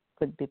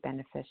could be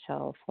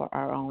beneficial for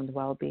our own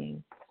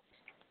well-being.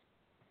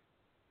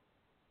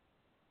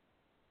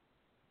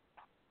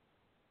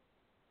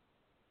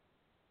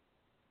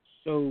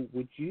 So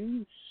would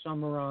you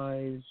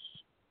summarize,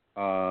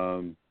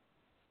 you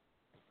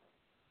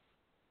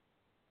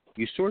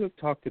sort of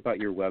talked about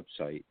your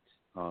website,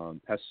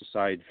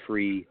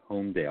 pesticide-free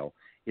Homedale.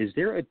 Is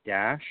there a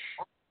dash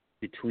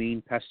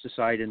between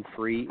pesticide and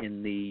free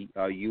in the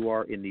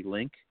in the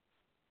link?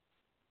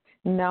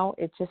 No,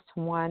 it's just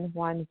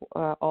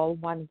all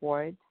one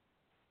word,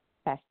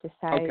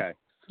 pesticide. Okay,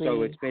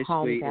 so it's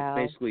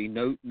basically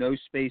no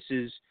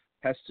spaces,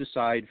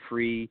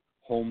 pesticide-free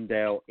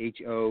Homedale,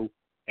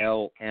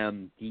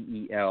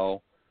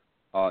 HOLMDEL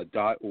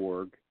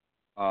 .org.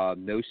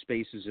 No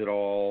spaces at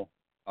all.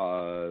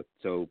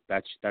 So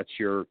that's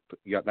your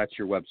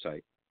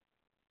website.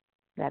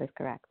 That is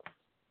correct.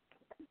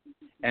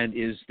 And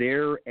is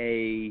there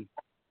a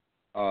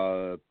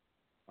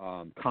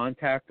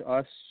contact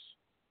us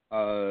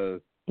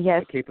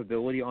yes.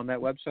 capability on that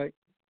website?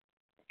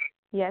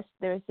 Yes,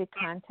 there's a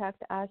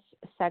contact us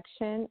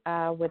section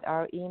with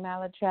our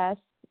email address,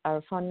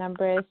 our phone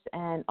numbers,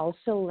 and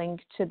also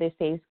link to the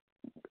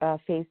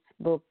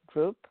Facebook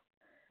group.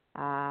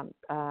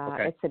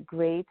 Okay. It's a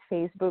great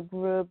Facebook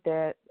group.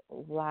 There are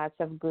lots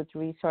of good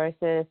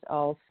resources,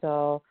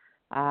 also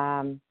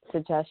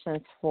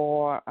suggestions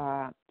for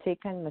tick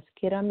and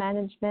mosquito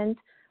management,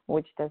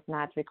 which does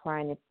not require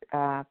any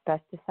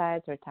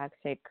pesticides or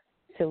toxic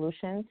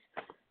solutions.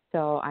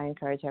 So I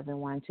encourage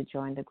everyone to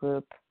join the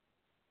group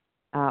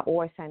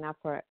or sign up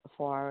for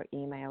our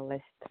email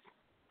list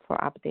for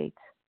updates.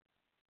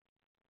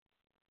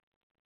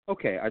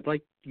 Okay, I'd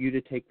like you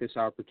to take this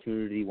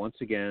opportunity once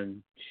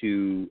again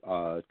to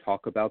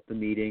talk about the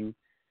meeting,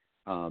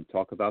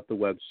 talk about the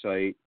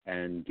website,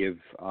 and give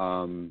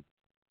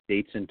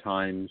dates and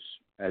times,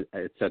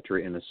 et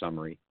cetera, in a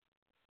summary.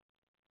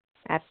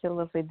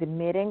 Absolutely. The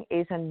meeting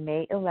is on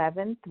May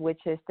 11th,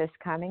 which is this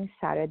coming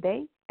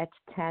Saturday at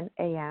 10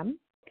 a.m.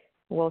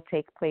 Will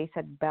take place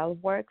at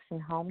Bellworks in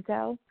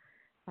Homedale,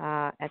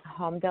 at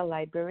Homedale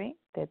Library.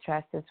 The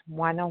address is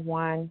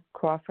 101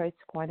 Crawford's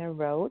Corner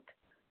Road,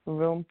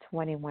 room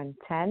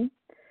 2110.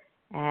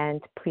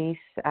 And please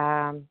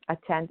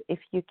attend if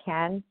you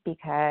can,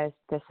 because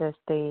this is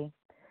the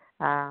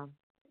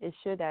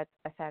issue that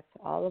affects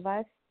all of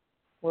us.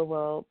 We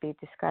will be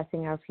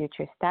discussing our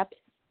future steps.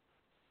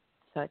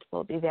 So it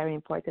will be a very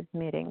important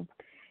meeting.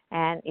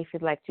 And if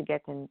you'd like to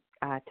get in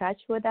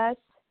touch with us,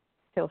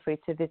 feel free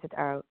to visit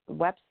our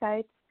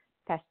website,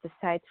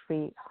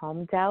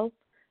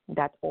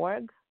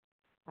 pesticidefreehomedale.org.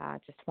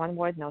 Just one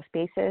word, no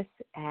spaces.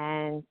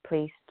 And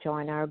please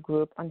join our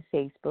group on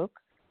Facebook,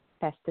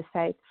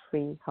 Pesticide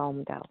Free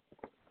Homedale.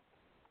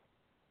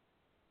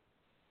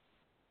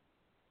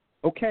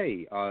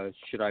 Okay,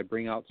 should I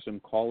bring out some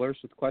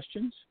callers with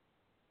questions?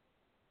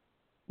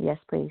 Yes,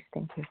 please.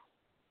 Thank you.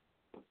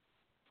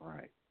 All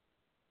right.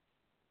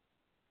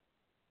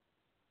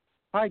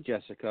 Hi,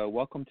 Jessica.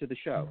 Welcome to the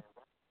show.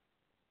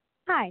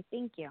 Hi,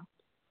 thank you.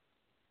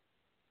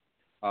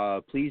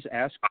 Please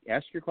ask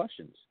your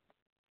questions.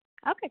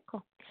 Okay,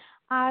 cool.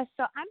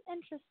 So I'm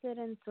interested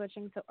in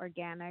switching to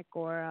organic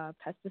or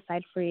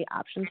pesticide-free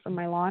options for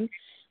my lawn,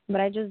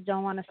 but I just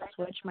don't want to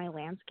switch my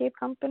landscape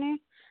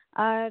company.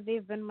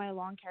 They've been my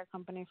lawn care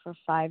company for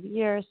 5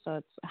 years, so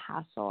it's a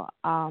hassle.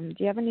 Do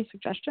you have any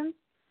suggestions?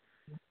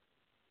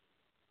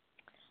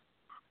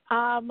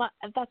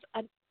 That's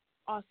an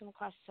awesome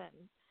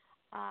question.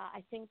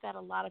 I think that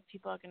a lot of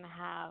people are going to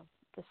have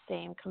the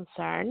same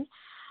concern.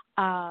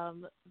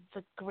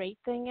 The great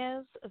thing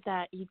is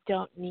that you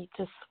don't need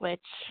to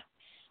switch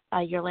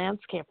your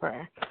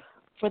landscaper.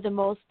 For the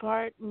most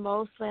part,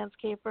 most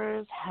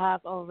landscapers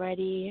have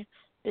already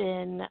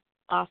been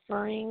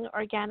offering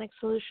organic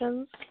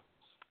solutions.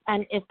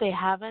 And if they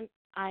haven't,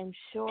 I'm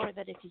sure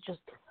that if you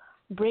just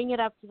bring it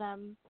up to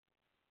them,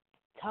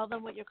 tell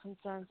them what your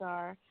concerns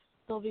are,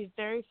 they'll be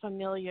very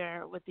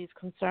familiar with these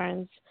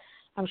concerns.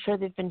 I'm sure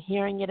they've been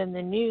hearing it in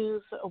the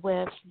news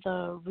with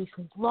the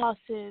recent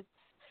lawsuits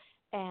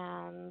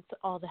and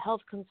all the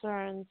health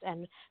concerns,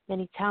 and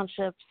many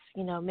townships,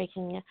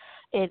 making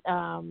it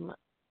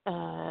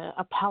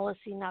a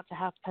policy not to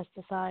have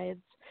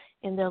pesticides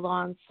in their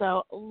lawns.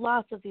 So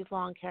lots of these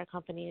lawn care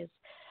companies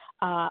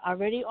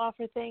already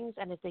offer things,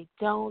 and if they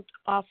don't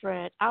offer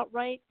it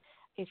outright,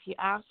 if you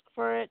ask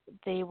for it,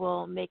 they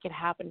will make it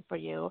happen for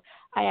you.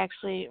 I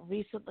actually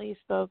recently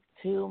spoke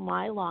to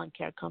my lawn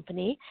care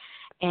company,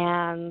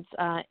 and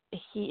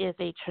he is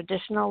a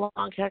traditional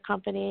lawn care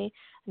company,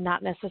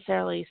 not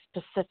necessarily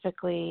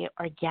specifically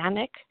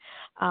organic.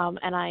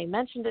 And I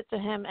mentioned it to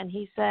him, and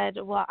he said,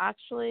 well,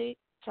 actually,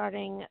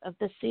 starting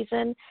this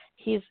season,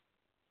 he's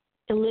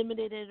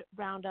eliminated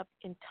Roundup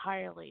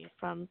entirely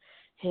from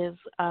his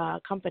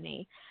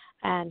company,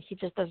 and he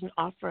just doesn't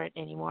offer it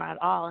anymore at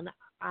all. And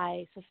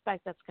I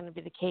suspect that's going to be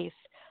the case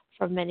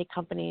for many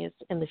companies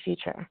in the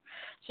future.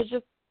 So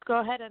just go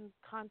ahead and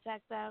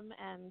contact them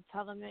and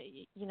tell them that,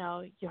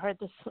 you heard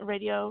this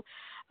radio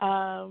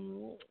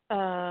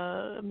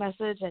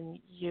message and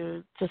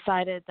you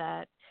decided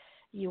that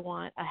you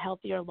want a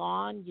healthier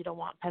lawn, you don't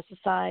want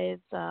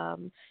pesticides,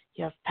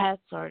 you have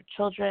pets or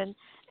children,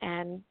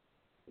 and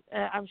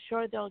I'm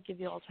sure they'll give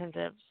you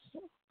alternatives.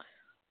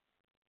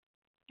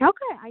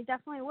 Okay, I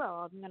definitely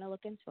will. I'm going to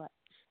look into it.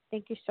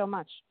 Thank you so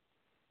much.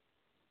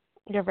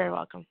 You're very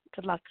welcome.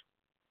 Good luck.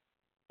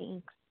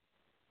 Thanks.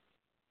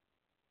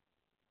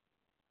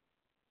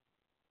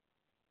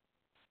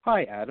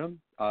 Hi,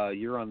 Adam.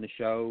 You're on the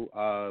show.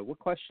 What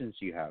questions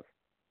do you have?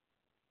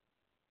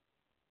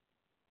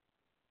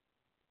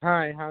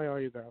 Hi, how are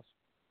you guys?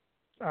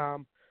 I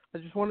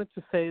just wanted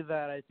to say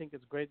that I think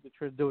it's great that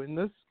you're doing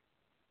this.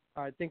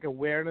 I think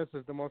awareness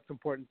is the most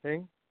important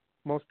thing.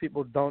 Most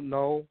people don't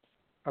know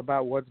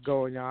about what's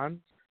going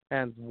on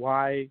and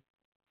why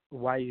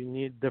you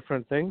need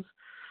different things.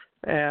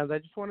 And I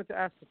just wanted to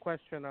ask the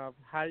question of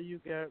how do you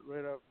get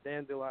rid of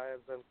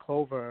dandelions and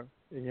clover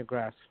in your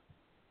grass?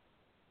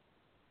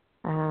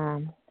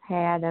 Hey,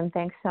 Adam,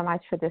 thanks so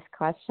much for this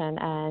question.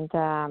 And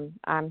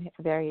I'm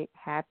very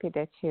happy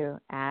that you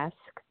asked.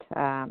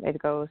 It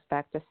goes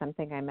back to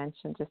something I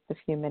mentioned just a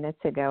few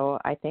minutes ago.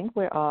 I think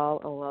we're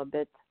all a little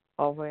bit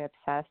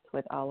over-obsessed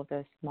with all of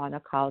this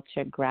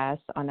monoculture grass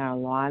on our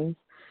lawns,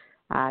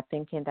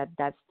 thinking that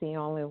that's the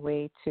only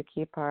way to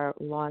keep our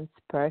lawns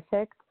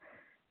perfect.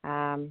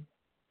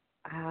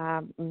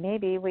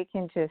 Maybe we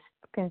can just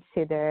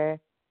consider,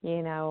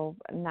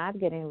 not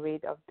getting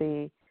rid of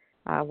the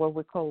what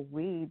we call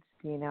weeds,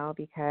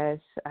 because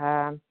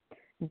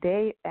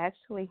they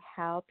actually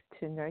help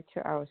to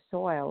nurture our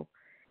soil,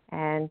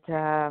 and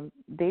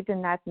they do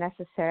not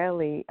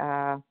necessarily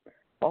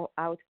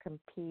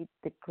outcompete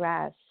the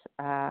grass.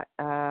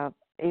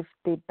 If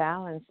the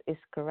balance is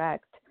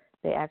correct,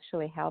 they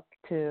actually help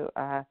to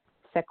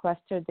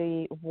sequester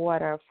the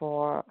water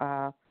for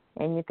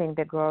anything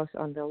that grows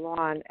on the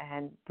lawn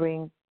and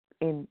bring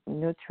in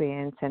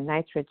nutrients and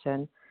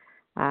nitrogen.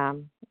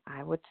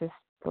 I would just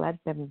let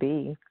them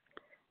be.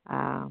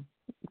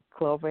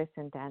 Clovers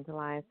and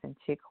dandelions and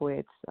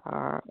chickweeds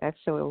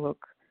actually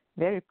look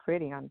very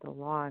pretty on the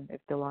lawn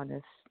if the lawn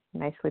is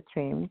nicely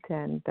trimmed,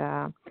 and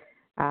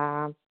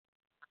I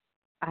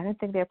don't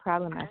think they're a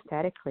problem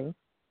aesthetically.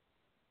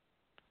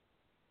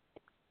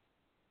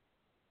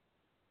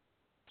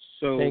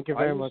 So thank you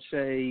very much.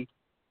 Say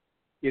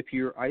if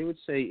you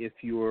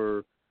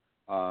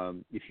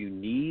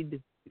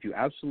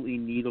absolutely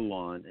need a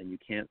lawn and you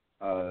can't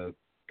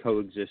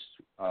coexist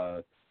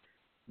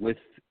with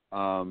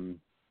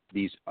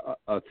these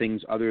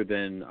things other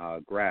than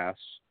grass,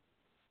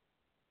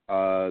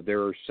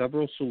 there are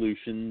several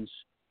solutions.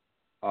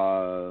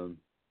 I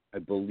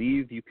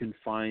believe you can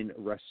find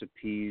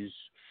recipes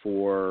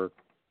for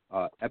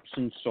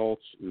Epsom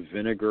salts,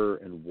 vinegar,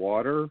 and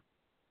water,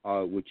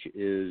 which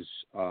is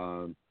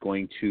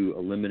going to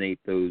eliminate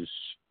those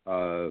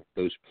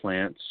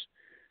plants.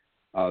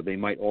 They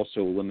might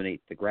also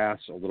eliminate the grass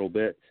a little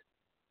bit.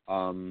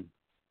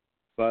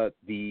 But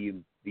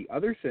the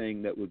other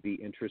thing that would be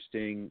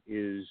interesting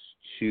is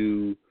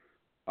to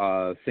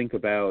think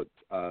about,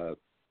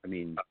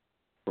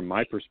 from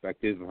my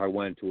perspective, if I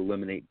wanted to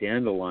eliminate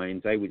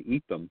dandelions, I would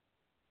eat them.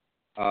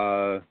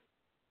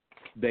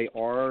 They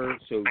are,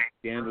 so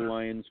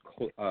dandelions,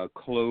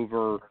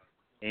 clover,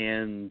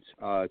 and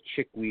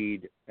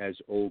chickweed, as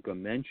Olga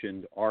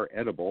mentioned, are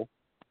edible.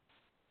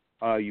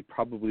 You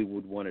probably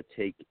would want to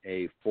take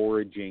a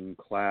foraging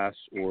class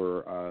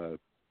or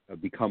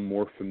become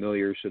more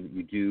familiar so that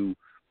you do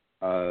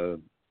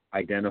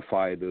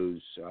identify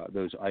those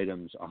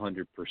items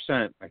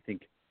 100%. I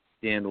think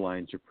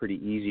dandelions are pretty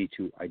easy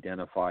to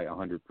identify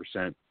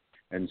 100%,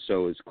 and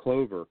so is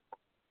clover.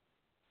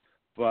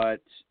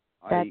 But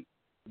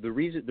the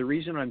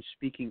reason I'm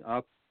speaking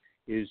up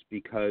is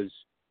because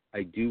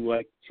I do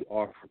like to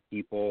offer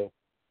people,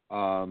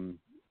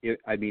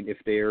 if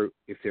they're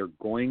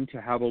going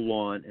to have a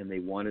lawn and they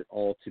want it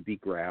all to be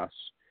grass,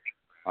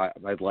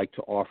 I'd like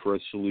to offer a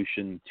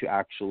solution to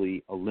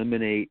actually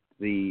eliminate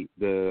the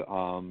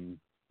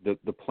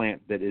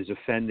plant that is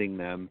offending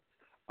them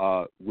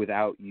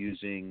without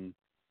using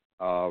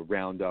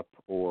Roundup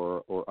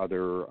or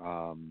other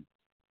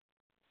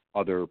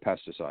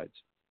pesticides.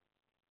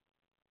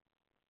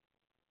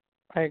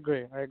 I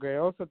agree. I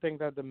also think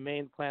that the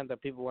main plant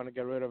that people want to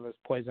get rid of is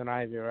poison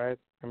ivy, right?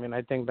 I mean,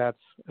 I think that's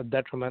a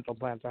detrimental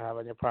plant to have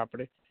on your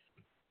property.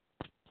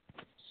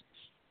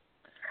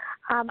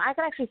 I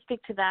can actually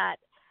speak to that.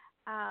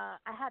 I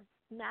had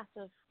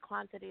massive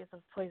quantities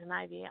of poison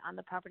ivy on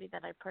the property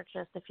that I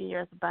purchased a few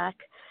years back.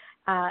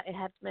 It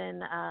had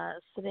been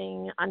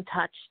sitting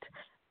untouched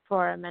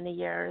for many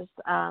years.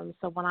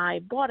 So when I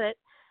bought it,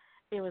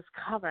 it was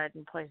covered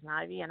in poison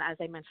ivy. And as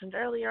I mentioned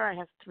earlier, I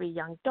have 3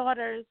 young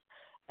daughters,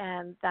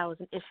 and that was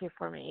an issue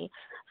for me.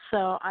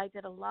 So I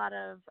did a lot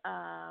of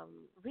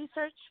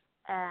research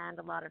and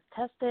a lot of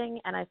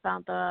testing, and I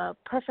found the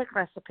perfect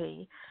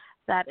recipe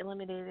that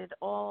eliminated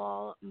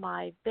all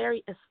my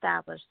very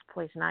established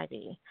poison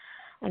ivy.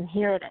 And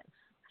here it is.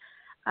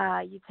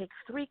 You take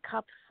 3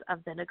 cups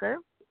of vinegar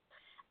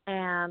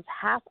and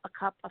half a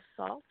cup of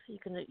salt. You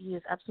can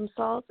use Epsom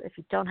salt. If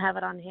you don't have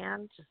it on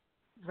hand, just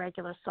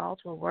regular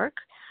salt will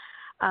work.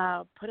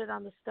 Put it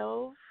on the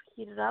stove,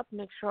 heat it up,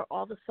 make sure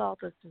all the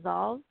salt is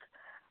dissolved.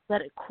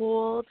 Let it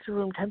cool to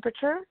room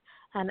temperature,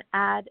 and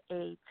add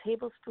a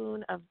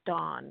tablespoon of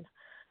Dawn.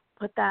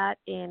 Put that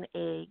in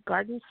a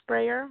garden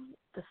sprayer,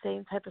 the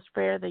same type of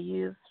sprayer they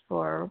use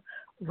for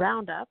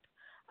Roundup.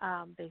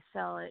 They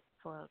sell it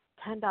for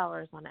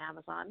 $10 on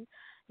Amazon.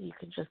 You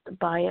can just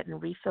buy it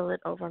and refill it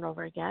over and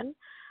over again.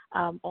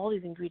 All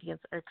these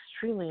ingredients are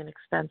extremely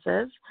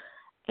inexpensive.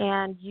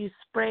 And you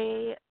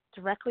spray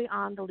directly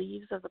on the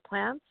leaves of the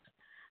plants.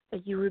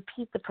 You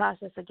repeat the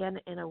process again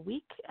in a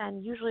week,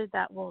 and usually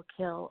that will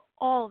kill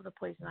all of the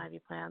poison ivy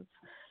plants.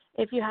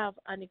 If you have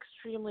an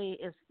extremely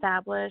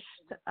established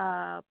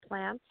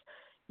plant,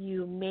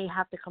 you may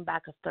have to come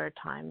back a 3rd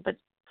time. But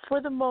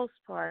for the most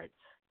part,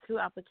 2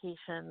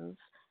 applications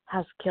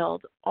has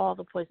killed all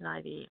the poison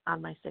ivy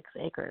on my 6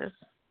 acres.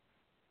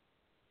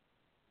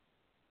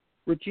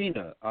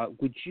 Regina,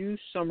 would you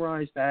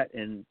summarize that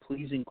and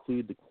please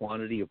include the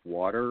quantity of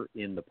water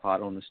in the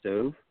pot on the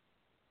stove?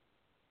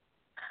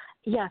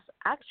 Yes,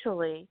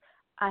 actually,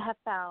 I have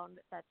found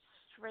that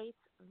straight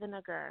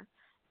vinegar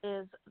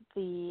is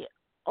the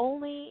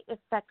only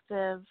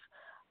effective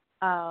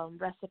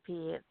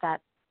recipe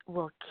that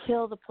will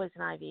kill the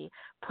poison ivy.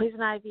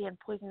 Poison ivy and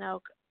poison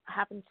oak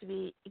happen to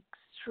be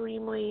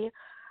extremely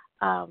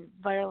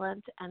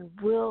virulent and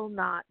will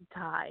not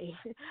die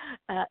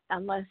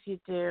unless you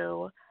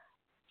do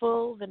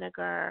full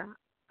vinegar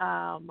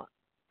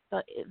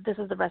So this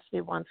is the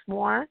recipe once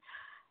more.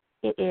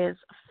 It is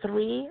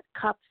 3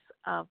 cups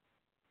of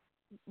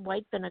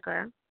white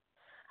vinegar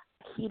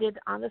heated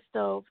on the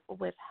stove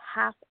with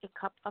half a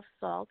cup of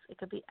salt. It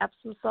could be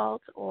Epsom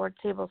salt or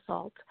table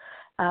salt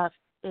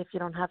if you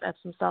don't have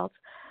Epsom salt.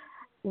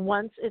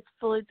 Once it's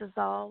fully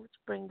dissolved,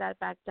 bring that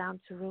back down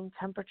to room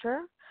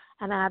temperature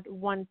and add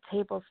 1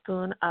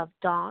 tablespoon of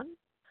Dawn.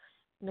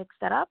 Mix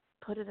that up,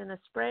 put it in a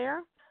sprayer,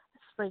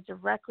 spray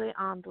directly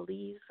on the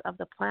leaves of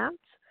the plant,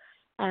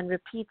 and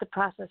repeat the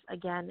process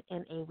again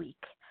in a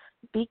week.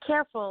 Be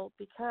careful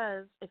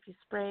because if you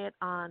spray it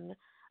on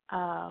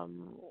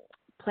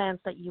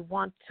plants that you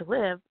want to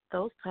live,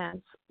 those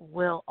plants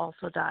will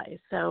also die.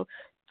 So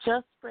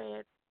just spray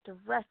it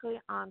directly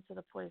onto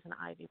the poison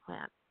ivy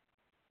plant.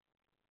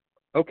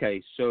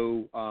 Okay,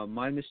 so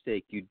my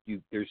mistake.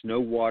 You there's no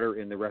water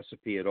in the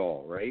recipe at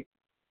all, right?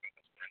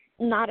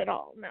 Not at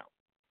all, no.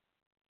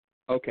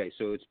 Okay,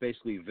 so it's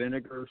basically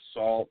vinegar,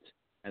 salt,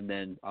 and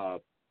then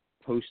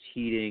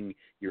post-heating,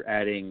 you're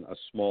adding a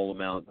small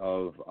amount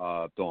of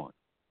Dawn.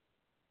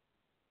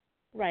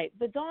 Right.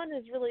 The Dawn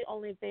is really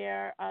only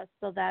there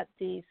so that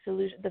the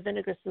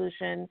vinegar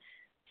solution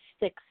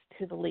sticks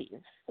to the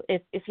leaves.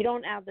 If you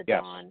don't add the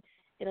Yes. Dawn,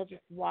 it'll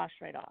just wash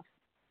right off.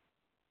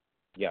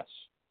 Yes.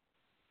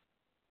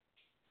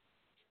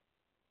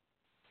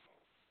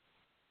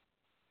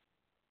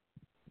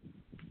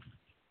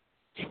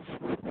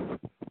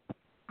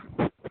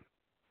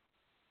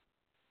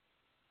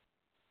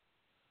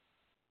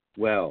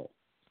 Well,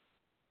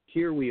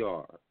 here we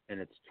are, and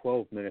it's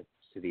 12 minutes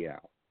to the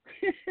hour.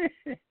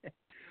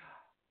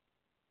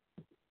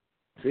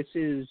 This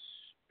is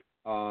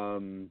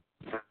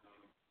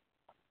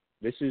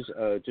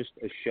just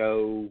a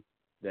show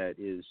that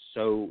is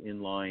so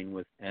in line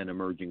with An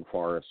Emerging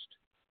Forest.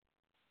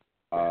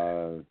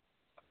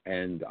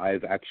 And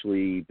I've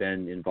actually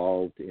been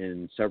involved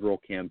in several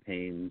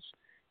campaigns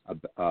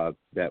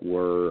that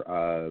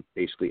were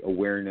basically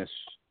awareness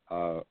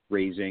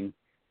raising.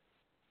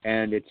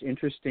 And it's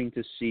interesting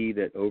to see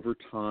that over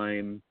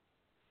time,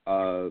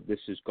 this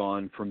has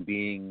gone from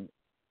being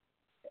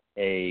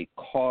a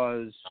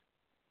cause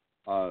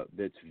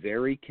that's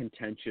very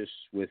contentious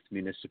with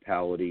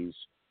municipalities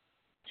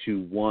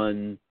to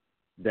one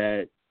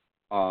that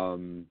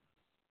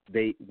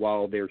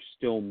while there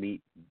still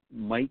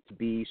might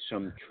be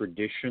some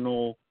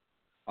traditional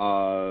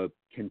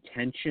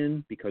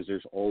contention, because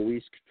there's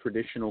always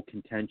traditional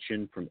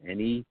contention from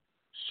any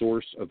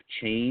source of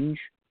change,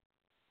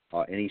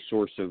 any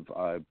source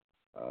of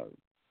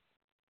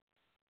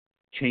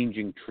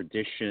changing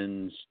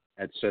traditions,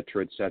 et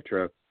cetera, et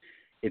cetera.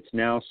 It's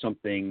now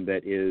something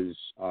that is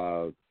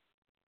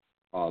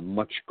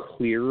much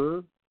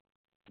clearer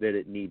that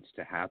it needs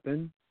to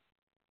happen.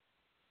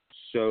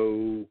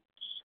 So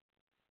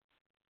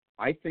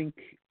I think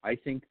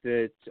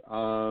that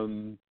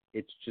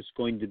it's just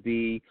going to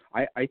be.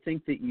 I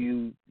think that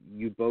you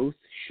both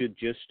should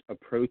just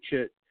approach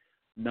it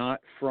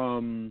not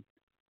from,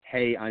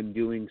 hey, I'm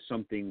doing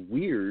something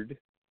weird,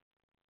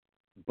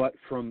 but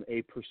from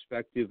a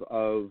perspective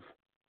of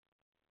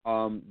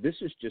this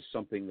is just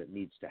something that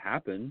needs to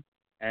happen,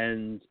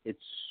 and it's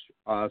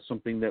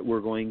something that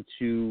we're going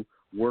to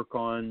work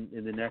on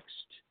in the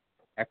next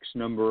X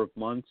number of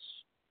months,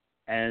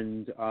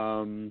 and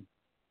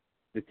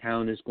the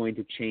town is going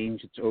to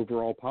change its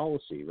overall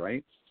policy,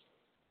 right?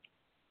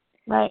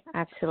 Right.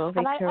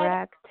 Absolutely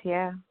correct.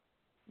 Yeah.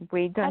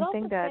 We don't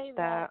think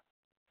that.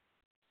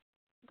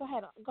 Go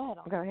ahead.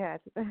 Go ahead.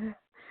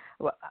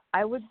 Well,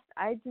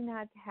 I do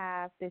not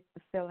have this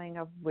feeling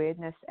of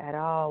weirdness at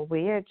all.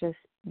 We are just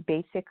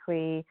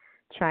basically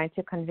trying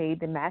to convey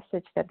the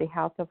message that the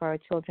health of our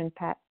children,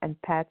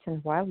 pets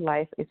and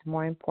wildlife is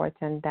more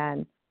important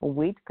than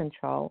weed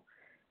control.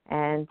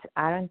 And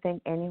I don't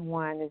think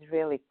anyone is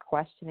really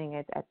questioning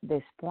it at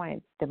this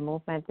point. The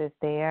movement is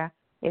there.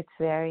 It's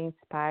very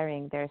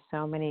inspiring. There are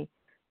so many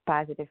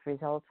positive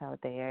results out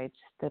there. It's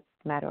just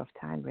a matter of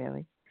time,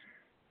 really.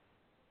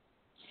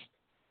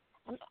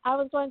 I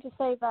was going to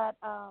say that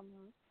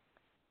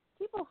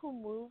people who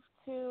move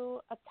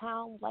to a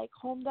town like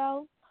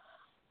Holmdel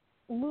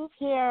move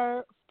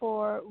here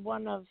for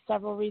one of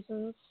several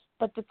reasons,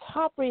 but the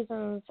top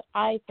reasons,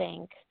 I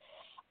think,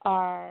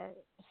 are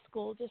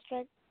school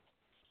districts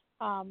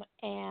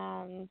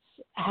and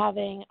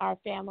having our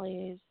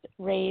families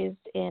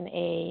raised in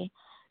a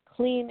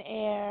clean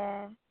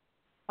air,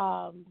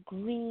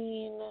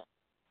 green,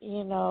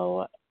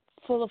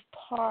 full of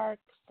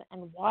parks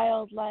and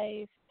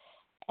wildlife,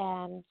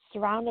 and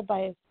surrounded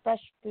by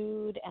fresh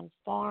food and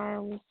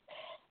farms.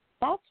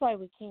 That's why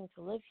we came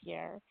to live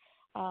here.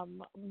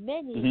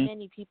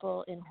 Many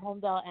people in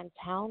Holmdel and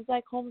towns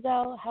like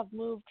Holmdel have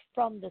moved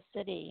from the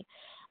city,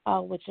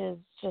 which is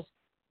just,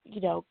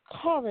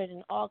 covered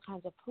in all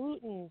kinds of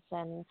pollutants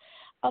and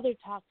other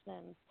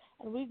toxins.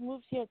 And we've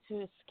moved here to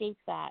escape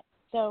that.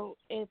 So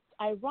it's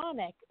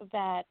ironic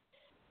that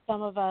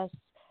some of us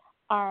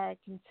are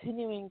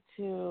continuing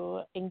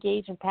to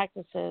engage in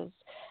practices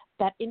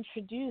that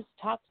introduce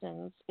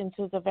toxins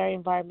into the very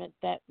environment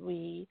that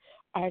we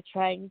are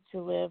trying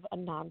to live a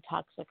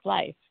non-toxic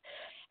life.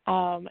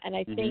 And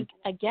I think,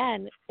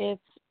 again,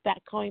 it's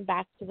that going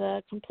back to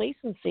the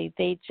complacency.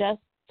 They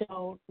just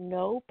don't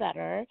know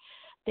better.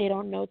 They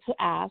don't know to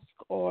ask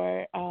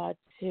or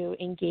to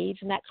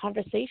engage in that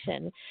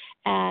conversation.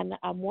 And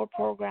more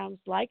programs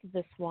like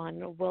this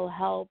one will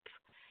help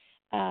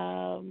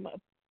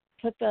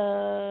put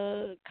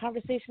the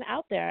conversation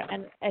out there.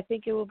 And I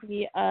think it will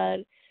be a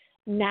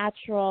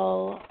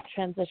natural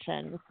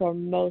transition for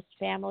most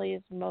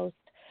families, most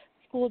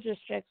school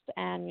districts,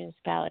 and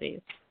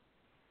municipalities.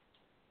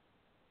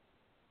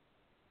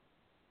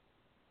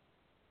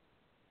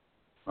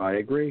 I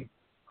agree.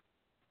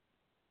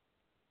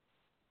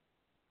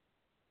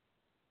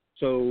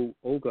 So,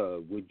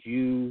 Olga, would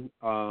you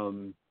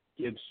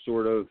give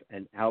sort of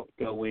an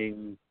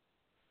outgoing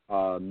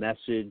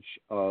message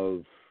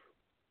of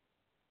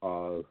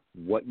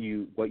what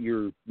you're,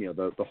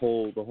 the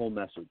whole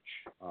message,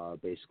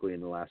 basically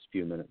in the last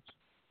few minutes?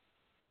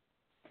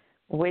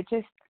 We're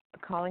just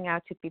calling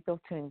out to people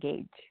to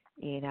engage,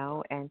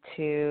 and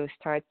to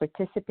start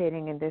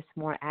participating in this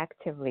more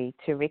actively,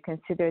 to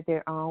reconsider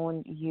their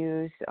own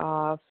use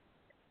of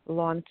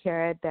lawn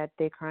care that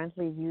they're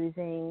currently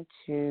using,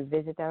 to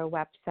visit our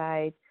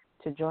website,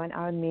 to join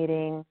our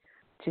meeting,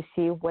 to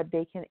see what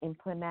they can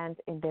implement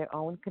in their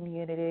own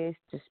communities,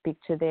 to speak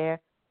to their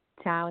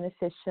town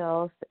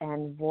officials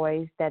and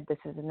voice that this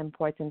is an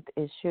important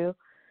issue.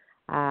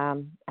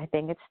 I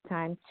think it's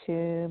time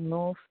to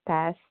move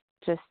past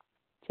just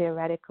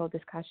theoretical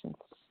discussions.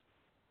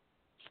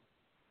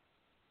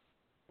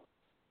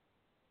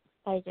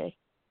 I agree.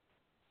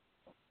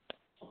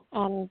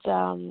 And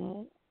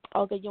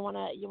Olga, you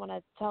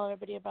wanna tell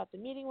everybody about the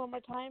meeting one more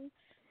time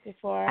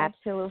before?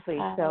 Absolutely.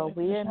 So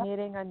we are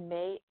meeting on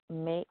May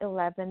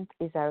 11th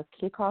is our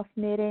kickoff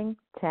meeting,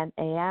 10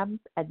 a.m.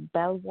 at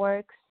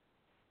Bellworks,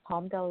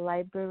 Homedale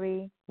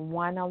Library,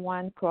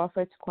 101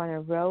 Crawford's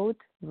Corner Road,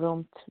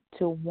 room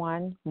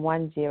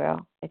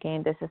 2110.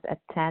 Again, this is at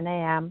 10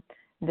 a.m.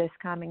 this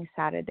coming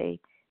Saturday.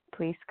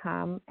 Please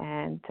come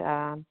and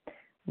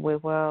we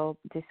will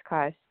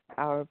discuss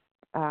our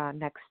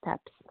next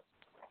steps.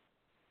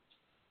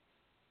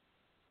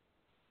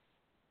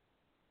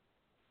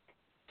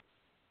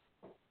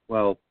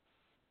 Well,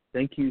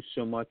 thank you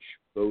so much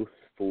both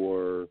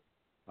for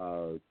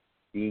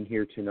being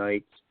here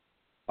tonight.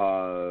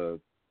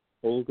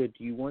 Olga,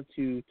 do you want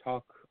to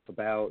talk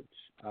about,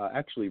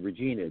 actually,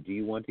 Regina, do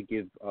you want to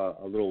give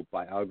a little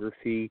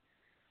biography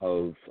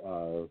of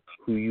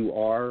who you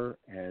are?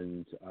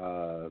 And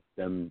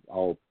then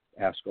I'll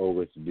ask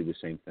Olga to do the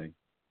same thing.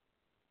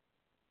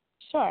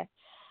 Sure.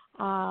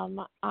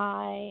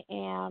 I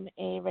am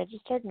a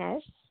registered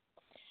nurse.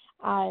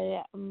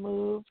 I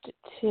moved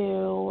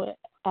to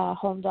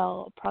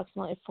Homedale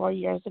approximately 4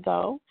 years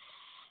ago.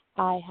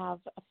 I have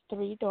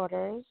 3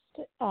 daughters,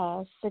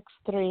 6,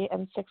 3,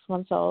 and 6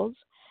 months old.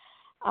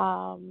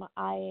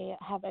 I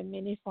have a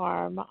mini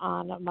farm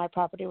on my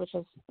property, which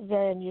is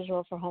very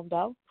unusual for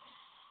Homedale,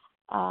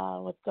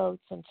 with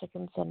goats and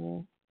chickens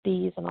and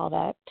bees and all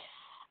that.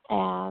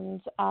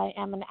 And I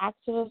am an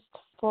activist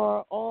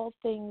for all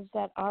things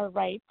that are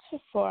right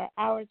for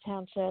our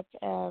township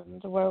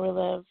and where we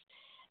live,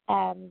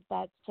 and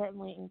that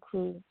certainly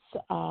includes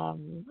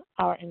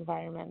our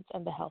environment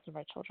and the health of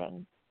our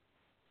children.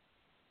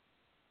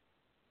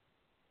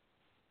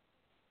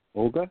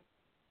 Olga?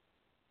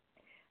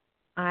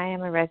 I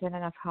am a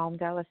resident of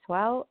Homedale as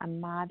well, a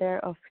mother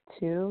of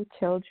 2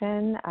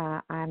 children.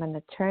 I'm an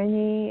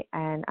attorney,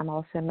 and I'm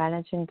also a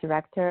managing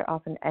director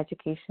of an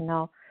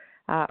educational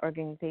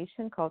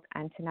organization called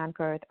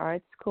Anti-Non-Correct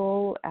Art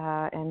School,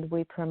 and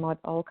we promote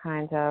all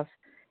kinds of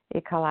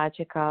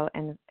ecological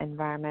and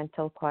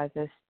environmental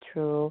causes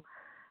through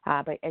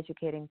by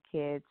educating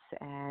kids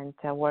and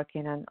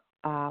working on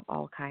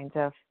all kinds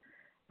of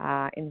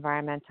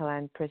environmental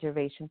and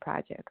preservation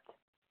projects.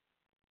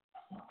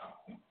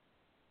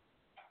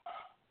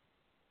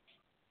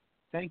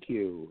 Thank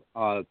you.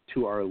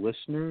 To our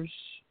listeners,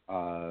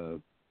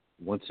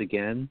 once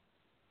again,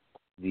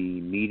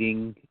 the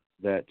meeting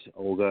that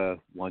Olga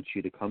wants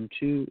you to come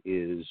to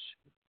is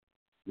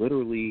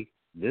literally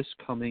this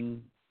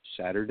coming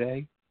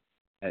Saturday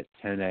at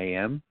 10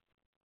 a.m.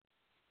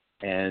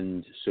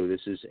 And so this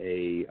is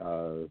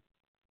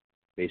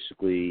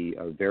basically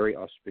a very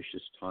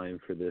auspicious time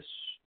for this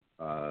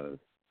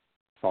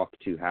talk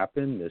to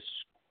happen, this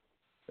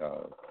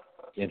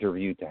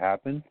interview to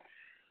happen.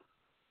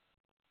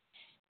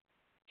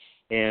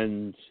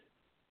 And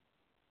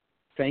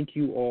thank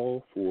you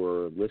all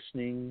for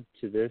listening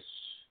to this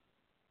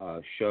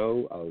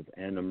show of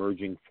An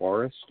Emerging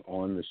Forest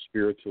on the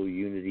Spiritual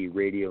Unity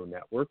Radio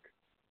Network.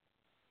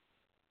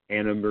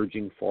 An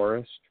Emerging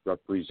Forest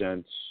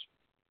represents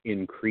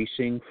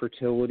increasing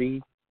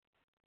fertility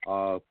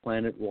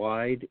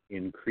planet-wide,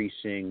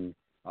 increasing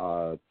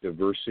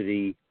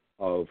diversity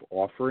of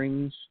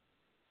offerings,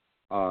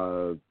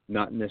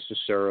 not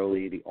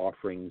necessarily the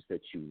offerings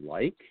that you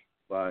like,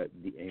 but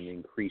an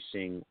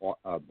increasing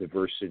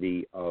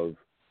diversity of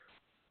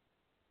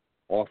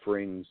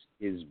offerings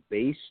is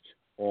based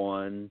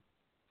on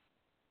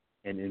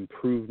an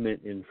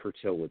improvement in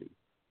fertility.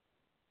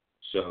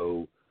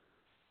 So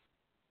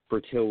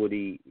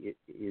fertility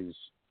is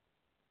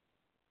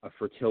a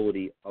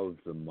fertility of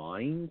the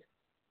mind,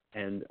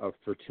 and a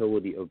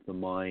fertility of the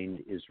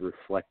mind is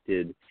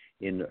reflected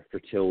in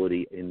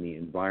fertility in the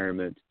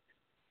environment,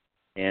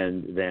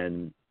 and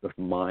then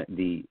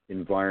the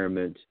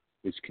environment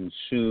is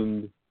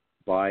consumed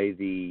by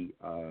the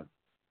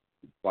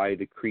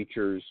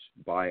creatures,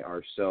 by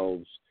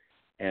ourselves,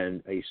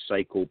 and a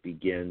cycle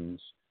begins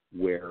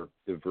where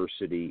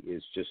diversity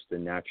is just the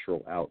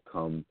natural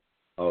outcome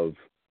of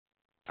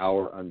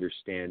our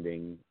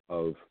understanding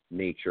of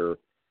nature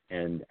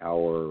and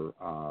our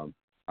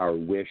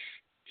wish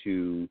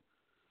to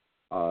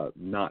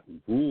not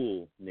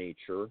rule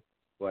nature,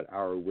 but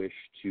our wish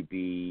to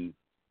be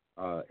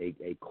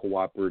a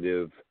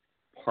cooperative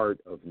part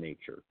of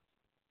nature.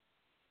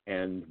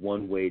 And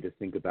one way to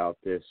think about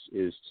this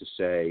is to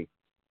say,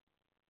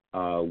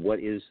 what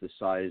is the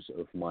size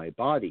of my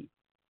body?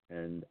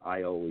 And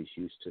I always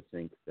used to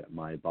think that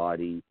my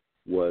body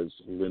was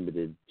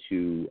limited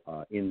to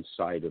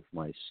inside of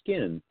my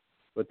skin.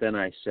 But then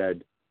I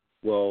said,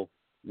 well,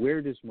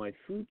 where does my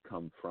food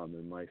come from?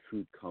 And my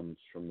food comes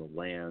from the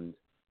land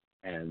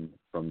and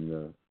from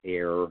the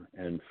air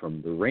and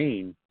from the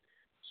rain.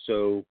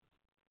 So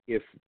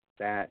if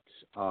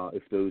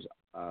those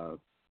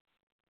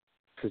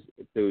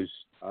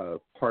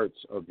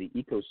parts of the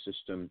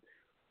ecosystem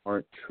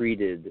aren't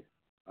treated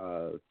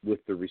with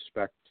the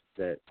respect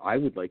that I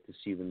would like to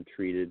see them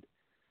treated,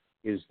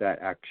 is that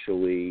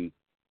actually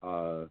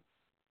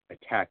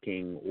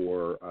attacking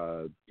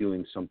or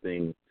doing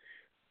something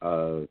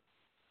to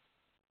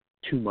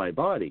my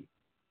body?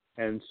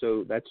 And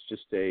so that's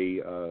just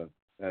a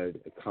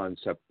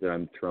concept that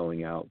I'm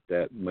throwing out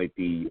that might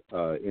be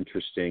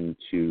interesting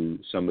to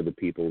some of the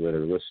people that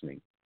are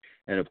listening.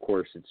 And of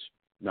course, it's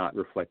not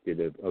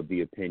reflective of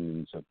the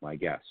opinions of my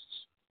guests.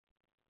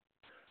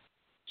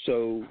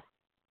 So,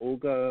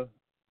 Olga,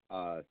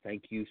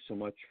 thank you so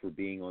much for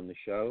being on the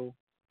show.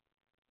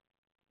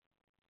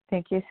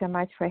 Thank you so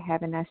much for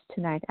having us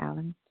tonight,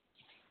 Alan.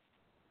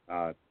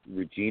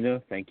 Regina,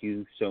 thank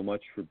you so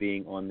much for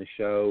being on the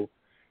show.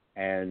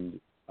 And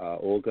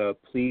Olga,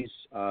 please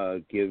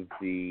give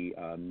the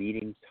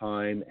meeting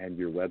time and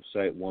your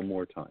website one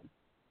more time.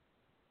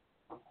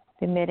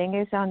 The meeting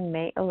is on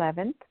May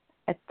 11th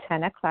at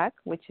 10 o'clock,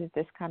 which is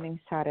this coming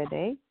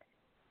Saturday,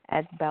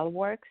 at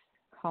Bellworks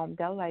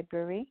Homedale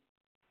Library,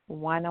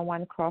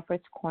 101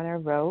 Crawford's Corner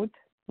Road,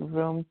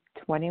 room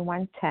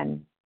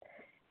 2110.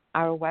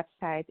 Our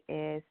website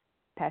is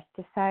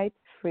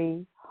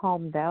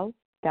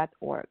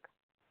pesticidefreehomedale.org.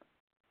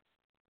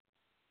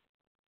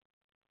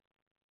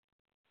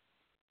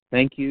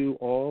 Thank you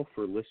all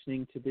for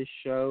listening to this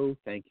show.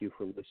 Thank you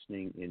for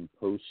listening in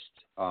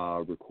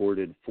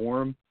post-recorded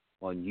form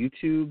on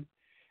YouTube.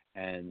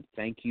 And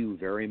thank you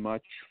very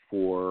much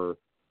for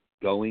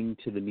going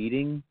to the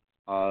meeting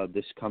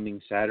this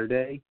coming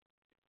Saturday.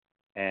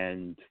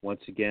 And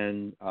once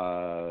again,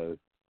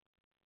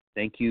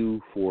 thank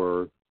you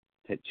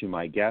to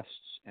my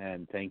guests,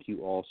 and thank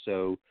you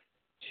also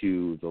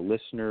to the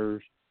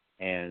listeners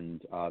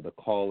and the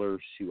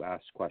callers who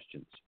asked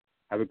questions.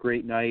 Have a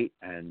great night,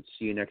 and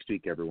see you next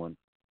week, everyone.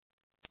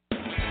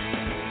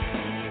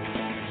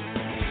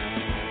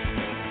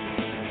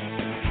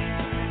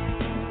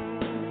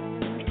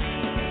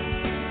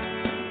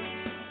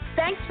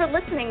 Thanks for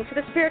listening to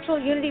the Spiritual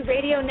Unity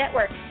Radio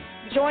Network.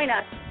 Join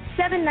us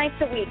 7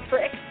 nights a week for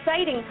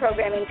exciting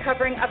programming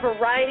covering a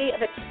variety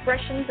of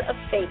expressions of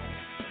faith.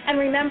 And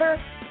remember,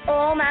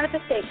 all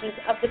manifestations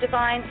of the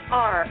divine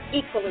are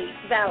equally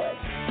valid.